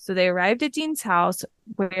 So they arrived at Dean's house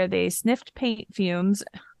where they sniffed paint fumes,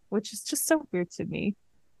 which is just so weird to me.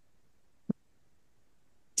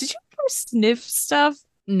 Did you ever sniff stuff?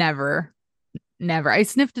 Never. Never. I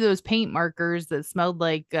sniffed those paint markers that smelled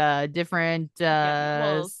like different Yeah,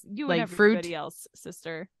 well, you and like fruit everybody else,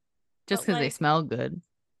 sister. just But because they like smell good.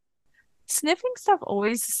 sniffing stuff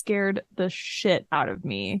always scared the shit out of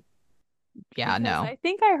me Yeah, because no. I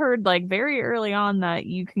think I heard like very early on that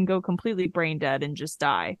you can go completely brain dead and just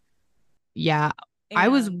die. Yeah. I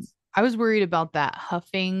was And I was worried about that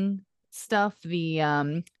huffing stuff,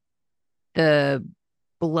 the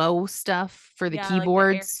blow stuff for the yeah, like the air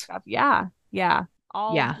keyboards. stuff. Yeah, yeah,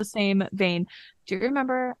 all Yeah. the same vein. Do you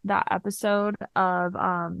remember that episode of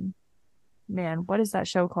man, what is that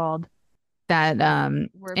show called? That Where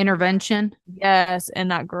people are intervention. yes,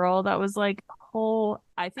 and that girl that was like whole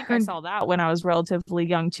I think I Her saw that when I was relatively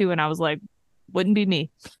young too, and I was like, wouldn't be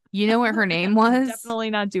me. you know what her name was? Definitely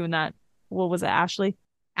not doing that. What was it, Ashley?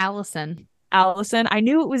 Allison. Allison. I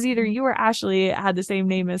knew it was either you or Ashley had the same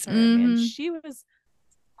name as her. Man, Mm-hmm. she was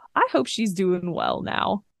I hope she's doing well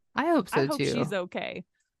now. I hope I so hope she's too. okay.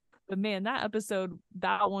 But man, that episode,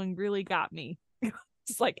 that one really got me.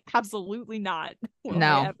 It's like, absolutely not will I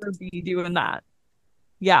No. ever be doing that.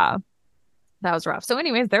 Yeah, that was rough. So,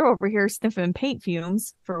 anyways, they're over here sniffing paint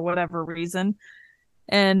fumes for whatever reason.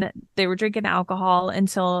 And they were drinking alcohol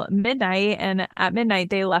until midnight. And at midnight,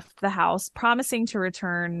 they left the house, promising to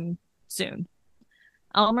return soon.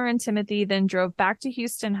 Elmer and Timothy then drove back to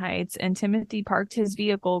Houston Heights, and Timothy parked his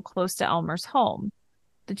vehicle close to Elmer's home.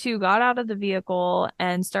 The two got out of the vehicle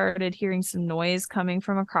and started hearing some noise coming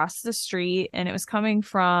from across the street, and it was coming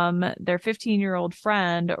from their 15-year-old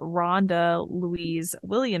friend, Rhonda Louise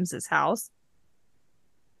Williams's house.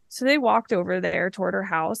 So they walked over there toward her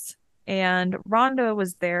house, and Rhonda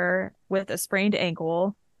was there with a sprained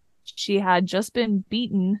ankle. She had just been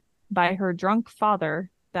beaten by her drunk father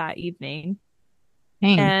that evening,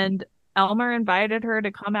 Dang. and Elmer invited her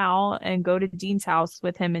to come out and go to Dean's house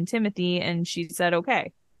with him and Timothy, and she said,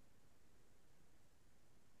 okay.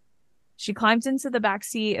 She climbed into the back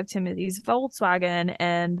seat of Timothy's Volkswagen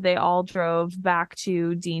and they all drove back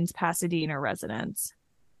to Dean's Pasadena residence.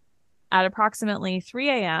 At approximately 3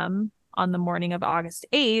 a.m. on the morning of August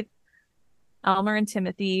 8th, Elmer and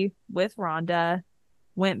Timothy, with Rhonda,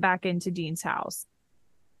 went back into Dean's house.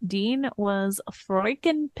 Dean was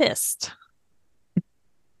freaking pissed.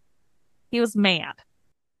 He was mad.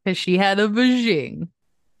 Because she had a vagine.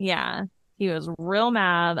 Yeah, he was real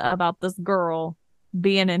mad about this girl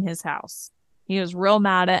being in his house. He was real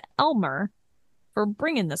mad at Elmer for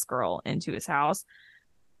bringing this girl into his house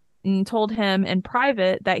and told him in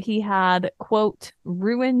private that he had, quote,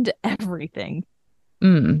 ruined everything.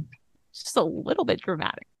 Mm. Just a little bit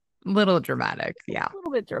dramatic. Little dramatic. Yeah. A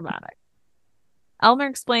little bit dramatic. Elmer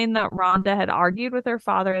explained that Rhonda had argued with her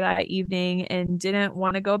father that evening and didn't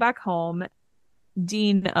want to go back home.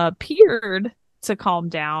 Dean appeared to calm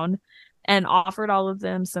down and offered all of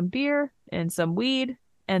them some beer and some weed.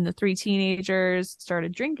 And the three teenagers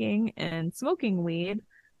started drinking and smoking weed.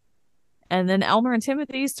 And then Elmer and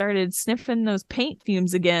Timothy started sniffing those paint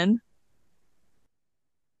fumes again.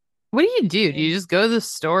 What do you do? Do you And just go to the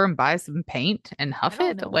store and buy some paint and I huff don't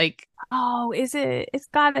it? know what. Like Oh, is it? It's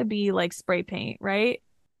got to be like spray paint, right?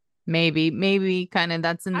 maybe kind of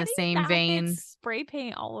that's in How the do you same not get vein. spray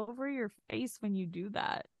paint all over your face when you do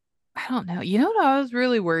that? I don't know. You know what I was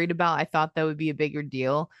really worried about? I thought that would be a bigger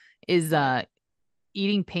deal is What?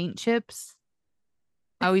 eating paint chips.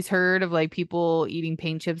 I always heard of like people eating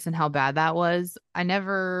paint chips and how bad that was. I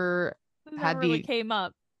never It never had really the came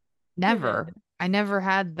up, did it? never. I never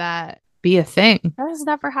had that be a thing. That has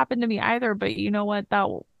never happened to me either, but you know what?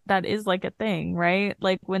 That is like a thing, right?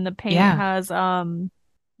 Like when the paint Yeah. has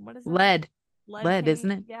what is that? Lead. Lead Lead, isn't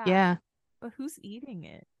paint? it? Yeah. Yeah. But who's eating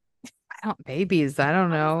it? I don't babies. I don't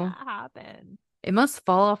How does know. that happen? It must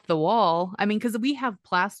fall off the wall. I mean, because we have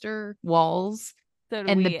plaster walls So do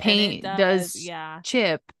and the we, and it paint does, does yeah.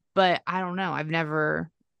 chip, but I don't know.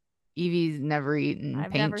 Evie's never eaten I've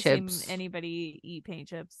paint never seen chips. anybody eat paint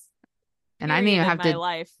chips, And I didn't period, even in have my to,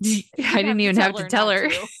 life. I You didn't didn't have to even have tell to her tell not her.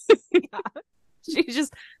 to. Yeah. She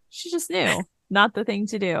just she just knew. Not the thing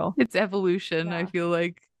to do. It's evolution. I Yeah. feel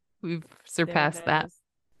like we've There it surpassed that. is.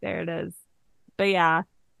 There it is. But yeah.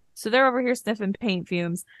 So they're over here sniffing paint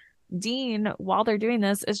fumes. Dean, while they're doing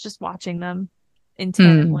this, is just watching them Hmm.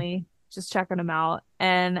 intently, just checking them out.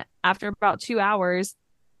 And after about 2 hours,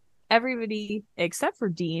 everybody except for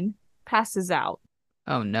Dean passes out.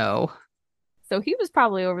 Oh no. So he was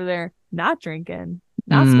probably over there not drinking,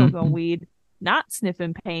 not smoking Hmm. weed, not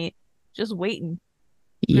sniffing paint, just waiting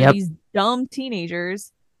for Yep. these dumb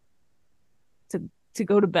teenagers to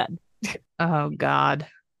go to bed. Oh God.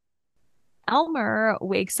 Elmer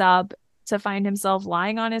wakes up to find himself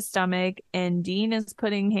lying on his stomach and Dean is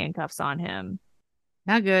putting handcuffs on him.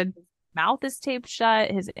 Not good. mouth is taped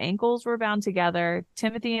shut. His ankles were bound together.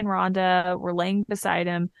 Timothy and Rhonda were laying beside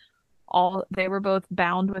him. They were both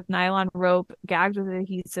bound with nylon rope, gagged with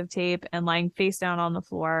adhesive tape, and lying face down on the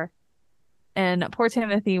floor. And poor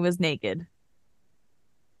Timothy was naked.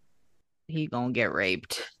 He gonna get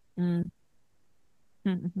raped. Mm.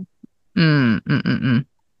 Mm-hmm. Mm, mm, mm, mm.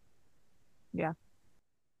 Yeah.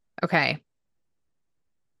 Okay.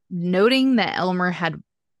 Noting that Elmer had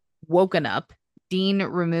woken up, Dean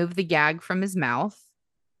removed the gag from his mouth.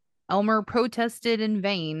 Elmer protested in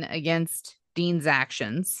vain against Dean's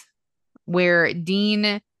actions, where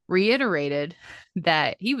Dean reiterated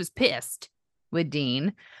that he was pissed with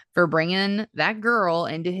Dean for bringing that girl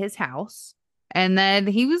into his house and that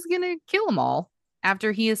he was going to kill them all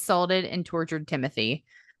after he assaulted and tortured Timothy.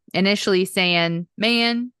 Initially saying,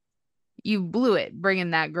 "Man, you blew it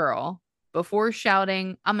bringing that girl," before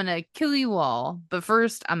shouting, "I'm going to kill you all, but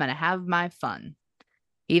first I'm going to have my fun."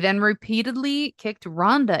 He then repeatedly kicked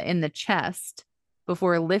Rhonda in the chest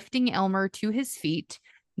before lifting Elmer to his feet,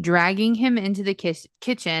 dragging him into the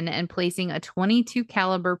kitchen and placing a 22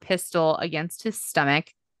 caliber pistol against his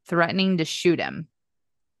stomach, threatening to shoot him.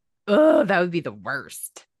 Ugh, that would be the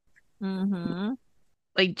worst. Mm-hmm.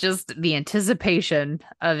 Like just the anticipation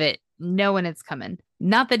of it, knowing it's coming.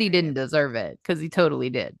 Not that he didn't Right. deserve it, because he totally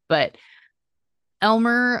did, but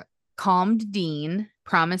Elmer calmed Dean,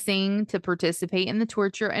 promising to participate in the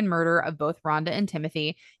torture and murder of both Rhonda and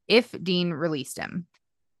Timothy if Dean released him.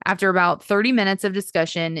 After about 30 minutes of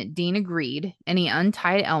discussion, Dean agreed and he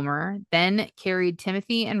untied Elmer, then carried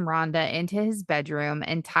Timothy and Rhonda into his bedroom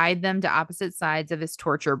and tied them to opposite sides of his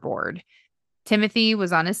torture board. Timothy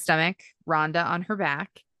was on his stomach, Rhonda on her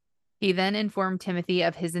back. He then informed Timothy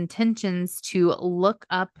of his intentions to look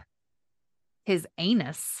up his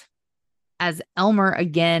anus as Elmer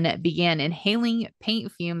again began inhaling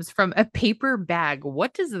paint fumes from a paper bag.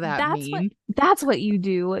 What does that mean? That's what you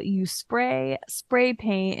do. You spray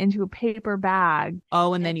paint into a paper bag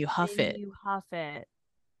Oh, and then and you huff then it. you huff it.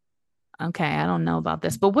 Okay, I don't know about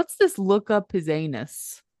this, but what's this look up his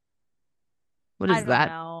anus? What I is don't that?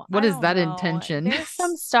 know. What I is don't that know. intention? There's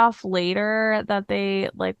some stuff later that they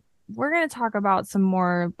like we're going to talk about some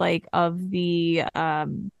more like of the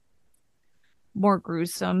more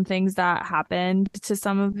gruesome things that happened to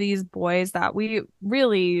some of these boys that we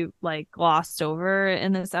really like glossed over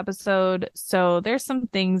in this episode. So there's some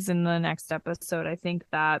things in the next episode I think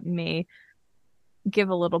that may give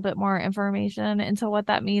a little bit more information into what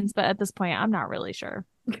that means, but at this point I'm not really sure.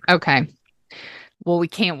 Okay. Well, we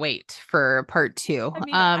can't wait for part two. I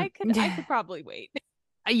mean, I could probably wait.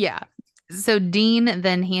 Yeah. So Dean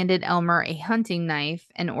then handed Elmer a hunting knife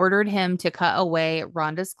and ordered him to cut away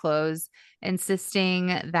Rhonda's clothes, insisting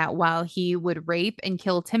that while he would rape and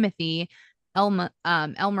kill Timothy,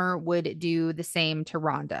 Elmer would do the same to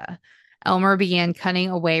Rhonda. Elmer began cutting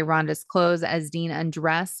away Rhonda's clothes as Dean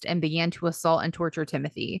undressed and began to assault and torture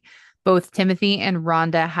Timothy. Both Timothy and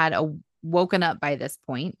Rhonda had woken up by this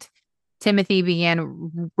point. Timothy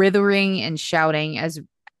began writhing and shouting as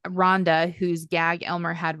Rhonda, whose gag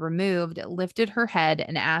Elmer had removed, lifted her head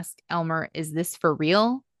and asked Elmer, "Is this for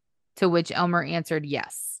real?" To which Elmer answered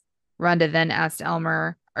yes. Rhonda then asked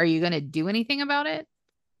Elmer, "Are you going to do anything about it?"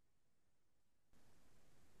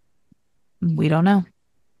 We don't know.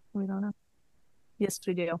 We don't know. Yes,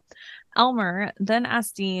 we do. Elmer then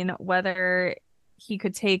asked Dean whether he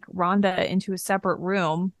could take Rhonda into a separate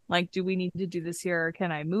room. Like, do we need to do this here or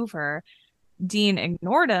can I move her? Dean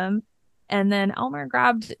ignored him. And then Elmer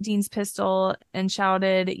grabbed Dean's pistol and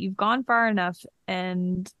shouted, "You've gone far enough."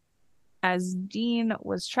 And as Dean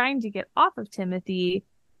was trying to get off of Timothy,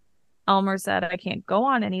 Elmer said, "I can't go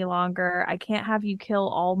on any longer. I can't have you kill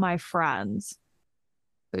all my friends."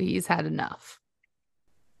 So he's had enough.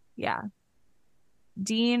 Yeah.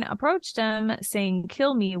 Dean approached him saying,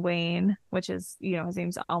 "Kill me, Wayne," which is, his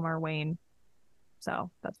name's Elmer Wayne. So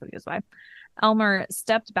that's what he goes by. Elmer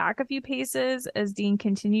stepped back a few paces as Dean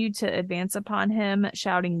continued to advance upon him,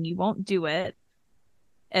 shouting, "You won't do it."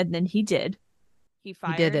 And then he did. He He did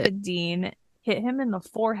fired it. at Dean, hit him in the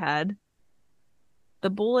forehead. The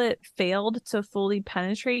bullet failed to fully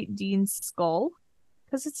penetrate Dean's skull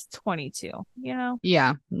because it's 22.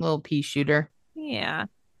 Yeah, little pea shooter. Yeah.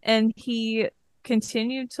 And he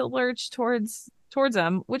continued to lurch towards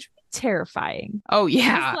him, which was terrifying. Oh Because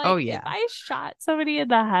yeah. Oh like if yeah. I shot somebody in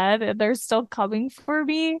the head and they're still coming for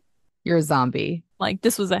me, You're a zombie. like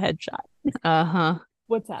this was a headshot. Uh-huh.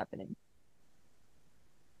 What's happening?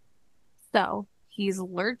 So he's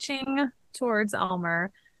lurching towards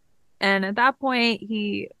Elmer, and at that point,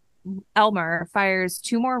 Elmer fires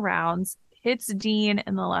two more rounds, hits Dean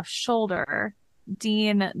in the left shoulder.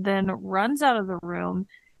 Dean then runs out of the room,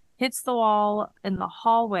 hits the wall in the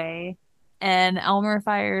hallway, and Elmer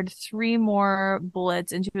fired three more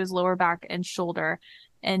bullets into his lower back and shoulder,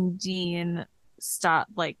 and Dean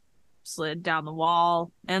stopped, like, slid down the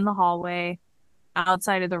wall in the hallway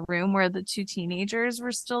outside of the room where the two teenagers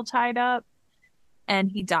were still tied up,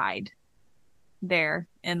 and he died there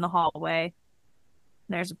in the hallway.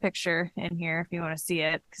 There's a picture in here if you want to see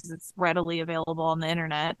it because it's readily available on the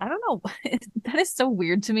internet. I don't know. That is so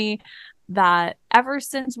weird to me that ever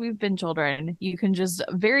since we've been children, you can just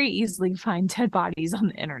very easily find dead bodies on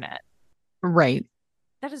the internet. Right.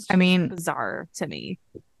 That is I just mean, bizarre to me.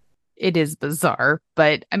 it is bizarre,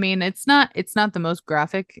 but I mean, it's not the most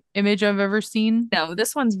graphic image I've ever seen. No,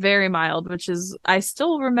 this one's very mild, which is, I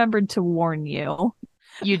still remembered to warn you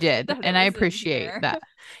You did, that it and I was in appreciate here. that.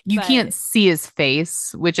 You can't But see his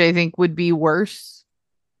face, which I think would be worse.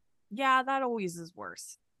 yeah, that always is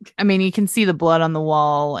worse. I mean, you can see the blood on the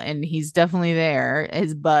wall, and he's definitely there.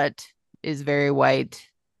 His butt is very white,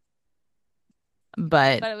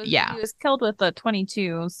 but But yeah, he was killed with a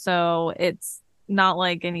 22, so it's not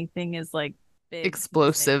like anything is like big missing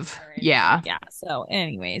explosive. or anything. Yeah, Yeah. So,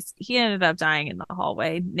 anyways, he ended up dying in the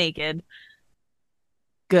hallway naked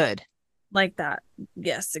good. like that.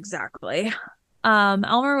 Yes, exactly.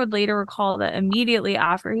 Elmer would later recall that immediately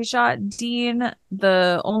after he shot Dean,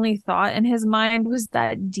 the only thought in his mind was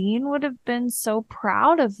that Dean would have been so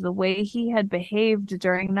proud of the way he had behaved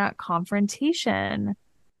during that confrontation.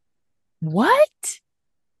 What?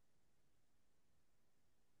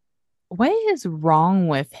 What is wrong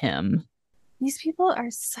with him? These people are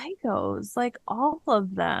psychos, like all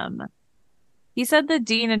of them. He said that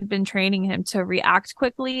Dean had been training him to react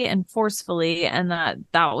quickly and forcefully, and that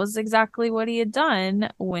was exactly what he had done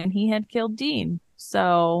when he had killed Dean.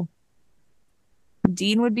 So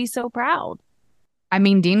Dean would be so proud. I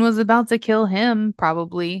mean, Dean was about to kill him,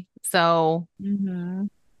 probably. So, Mm-hmm.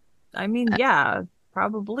 I mean, yeah,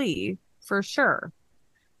 probably for sure.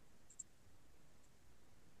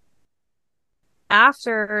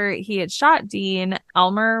 After he had shot Dean,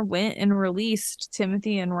 Elmer went and released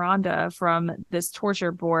Timothy and Rhonda from this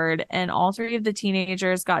torture board, and all three of the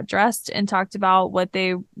teenagers got dressed and talked about what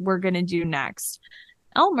they were going to do next.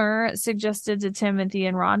 Elmer suggested to Timothy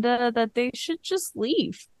and Rhonda that they should just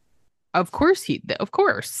leave. of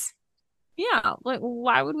course. Yeah, like,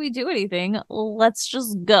 why would we do anything? Let's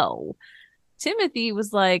just go. Timothy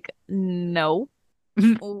was like, no,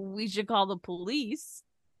 we should call the police.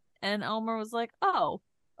 And Elmer was like, oh,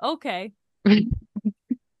 okay. uh,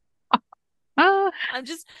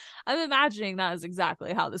 I'm imagining that is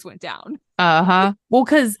exactly how this went down. uh-huh. Well,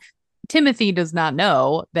 because Timothy does not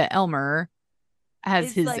know that Elmer has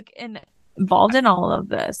Is his like involved in all of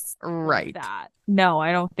this like right. that. No,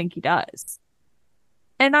 I don't think he does.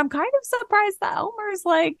 And I'm kind of surprised that Elmer's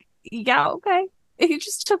like, yeah, okay. He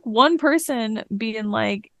just took one person being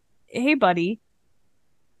like, hey buddy,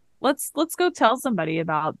 let's go tell somebody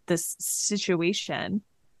about this situation.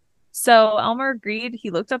 So Elmer agreed.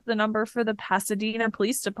 He looked up the number for the Pasadena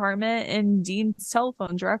Police Department in Dean's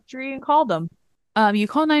telephone directory and called them. You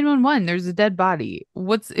call 911. There's a dead body.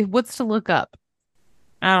 What's to look up?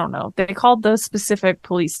 I don't know. They called the specific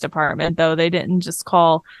police department, though. They didn't just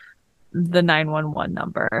call the 911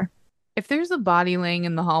 number. If there's a body laying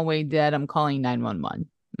in the hallway dead, I'm calling 911.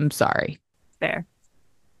 I'm sorry. There.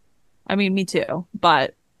 I mean, me too,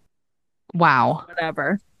 but Wow.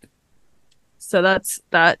 whatever. So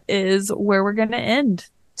that is where we're going to end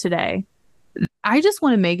today. I just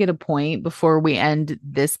want to make it a point before we end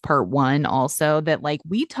this part one also that like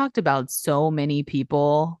we talked about so many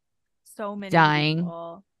people So many dying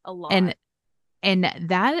people, a and lot. and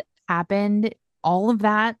that happened all of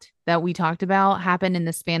that we talked about happened in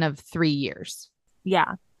the span of 3 years.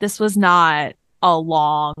 Yeah. This was not a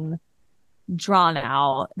long drawn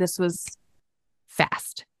out. This was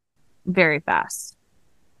Fast. very fast.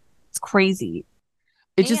 It's crazy.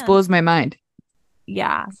 It just And blows my mind.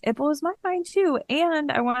 yeah, it blows my mind too.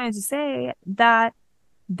 And I wanted to say that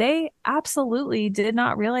they absolutely did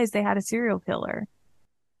not realize they had a serial killer.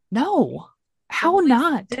 No. The How police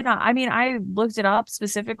not? did not. I mean, I looked it up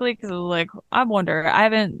specifically because like I wonder. I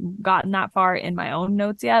haven't gotten that far in my own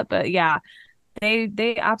notes yet, but yeah,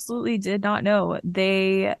 they absolutely did not know.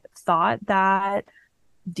 They thought that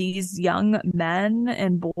these young men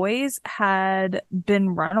and boys had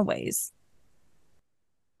been runaways.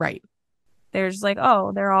 Right. They're just like,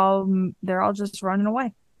 oh, they're all just running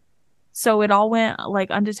away. So it all went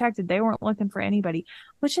like undetected. They weren't looking for anybody,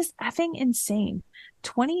 which is effing insane.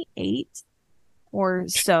 28 or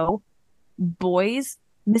so boys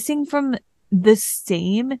missing from the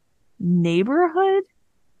same neighborhood.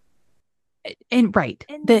 And right.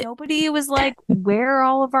 And That nobody was like, where are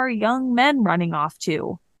all of our young men running off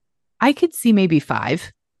to? I could see maybe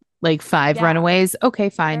five, like five Yeah, runaways. Okay,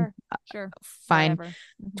 fine. sure, sure, Fine. whatever.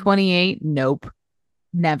 28, nope.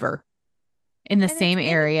 Never. In the And it's same in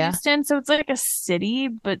area. Houston, so it's like a city,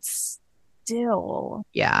 but still.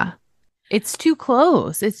 Yeah. It's too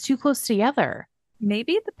close. It's too close together.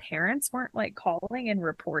 Maybe the parents weren't like calling and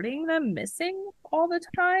reporting them missing all the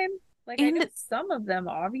time. Like, I guess And some of them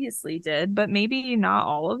obviously did, but maybe not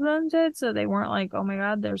all of them did. So they weren't like, oh my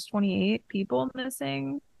God, there's 28 people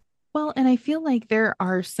missing. well, and I feel like there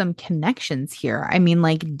are some connections here. I mean,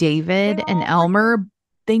 like They David and all freaking Elmer,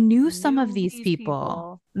 they knew some of knew these these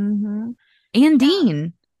people. people. Mm-hmm. And Yeah.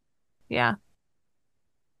 Dean. Yeah.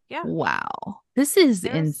 Yeah. Wow. This is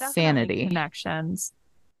There's definitely insanity. connections.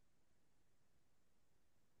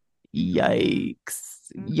 Mm-hmm.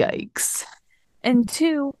 Yikes. Mm-hmm. Yikes. And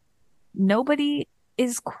two, nobody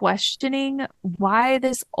is questioning why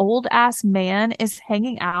this old ass man is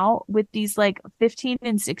hanging out with these like 15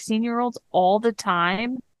 and 16-year-olds all the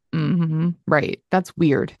time. Right. That's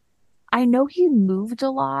weird. I know he moved a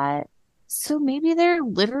lot. So maybe there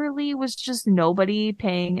literally was just nobody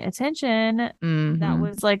paying attention that hmm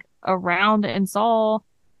was like around and saw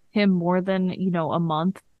him more than, a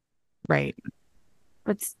month. Right.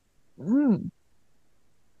 But mm,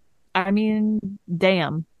 I mean,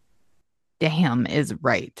 damn. Damn is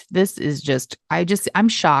right. This is just, I'm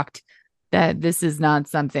shocked that this is not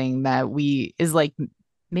something that is like,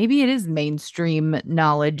 maybe it is mainstream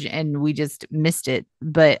knowledge and we just missed it.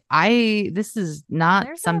 But this is not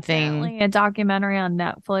There's something. apparently a documentary on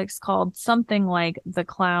Netflix called something like The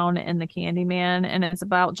Clown and the Candyman, and it's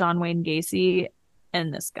about John Wayne Gacy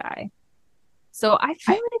and this guy. So I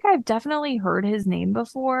feel I, like I've definitely heard his name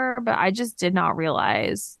before, but I just did not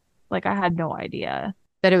realize. Like, I had no idea.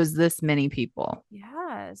 that it was this many people.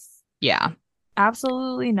 Yes, Yeah.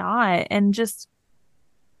 absolutely not. And just,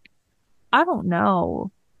 I don't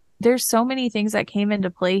know. There's so many things that came into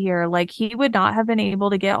play here. Like, he would not have been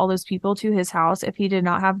able to get all those people to his house if he did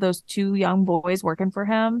not have those two young boys working for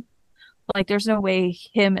him. Like, there's no way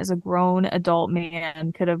him as a grown adult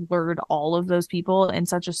man could have lured all of those people in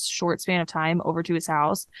such a short span of time over to his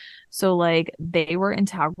house. So, like, they were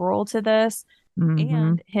integral to this. hmm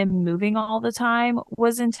And him moving all the time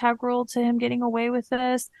was integral to him getting away with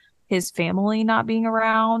this. His family not being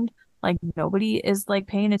around. Like, nobody is like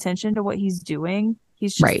paying attention to what he's doing.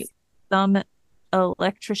 He's Right. just some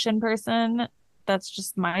electrician person that's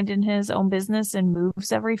just minding his own business and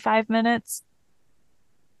moves every 5 minutes.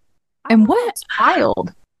 I And don't know. what It's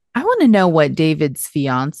wild. I want to know what David's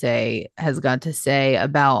fiance has got to say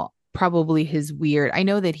about probably his weird. I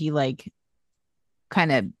know that he like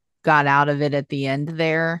kind of got out of it at the end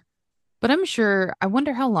there, but I'm sure I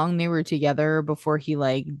wonder how long they were together before he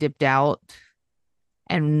like dipped out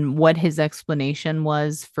and what his explanation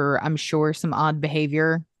was for I'm sure some odd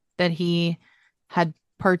behavior that he had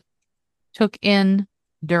partook in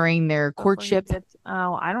during their Before he courtship. dipped.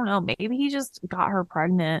 Oh, I don't know. Maybe he just got her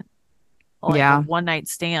pregnant like a Yeah. one night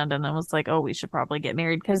stand and then was like, oh, we should probably get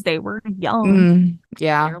married because they were young.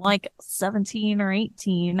 Yeah. They're like 17 or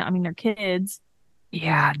 18. I mean, they're kids.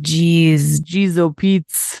 Yeah. Jeez. Jeez, oh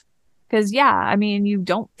Pete's. Because, yeah, I mean, you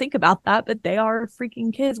don't think about that, but they are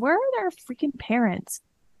freaking kids. Where are their freaking parents?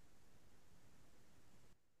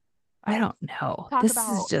 I don't know. Talk This is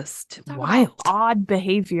about just talk about wild. odd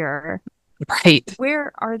behavior. Right.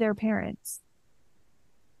 Where are their parents?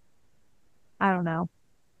 I don't know.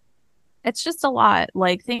 It's just a lot.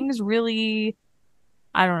 Like, things really,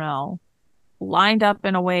 I don't know, lined up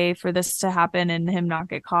in a way for this to happen and him not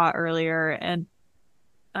get caught earlier. And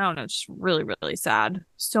I don't know, it's really, really sad.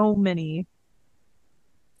 So many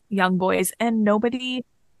young boys, and nobody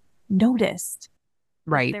noticed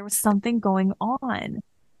that Right. there was something going on.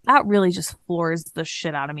 That really just floors the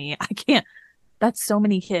shit out of me. I can't. That's so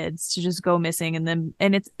many kids to just go missing,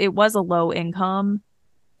 and it was a low income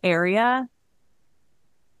area,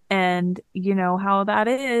 and you know how that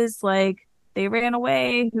is. Like, they ran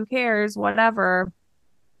away. Who cares? Whatever.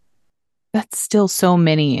 That's still so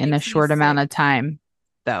many in a Makes me short amount sick. of time,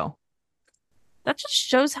 though. That just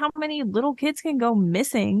shows how many little kids can go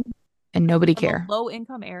missing And nobody from a care. low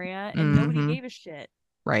income area, and nobody hmm gave a shit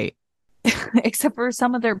Right. except for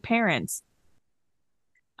some of their parents.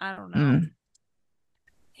 I don't know. Mm.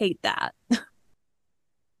 Hate that.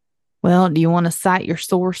 Well, do you want to cite your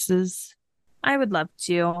sources? I would love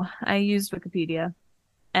to. I use Wikipedia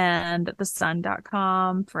and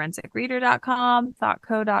thesun.com, forensicreader.com,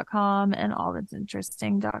 thoughtco.com, and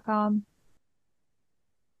allthat'sinteresting.com.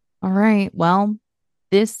 All right. Well,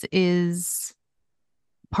 this is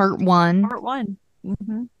part one. Part one.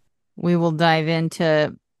 Mm-hmm. We will dive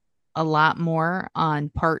into a lot more on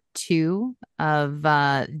part 2 of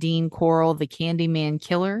Dean Corll, the Candyman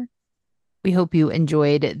Killer. We hope you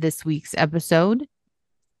enjoyed this week's episode.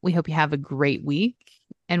 We hope you have a great week,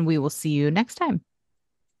 and we will see you next time.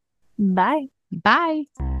 Bye. Bye.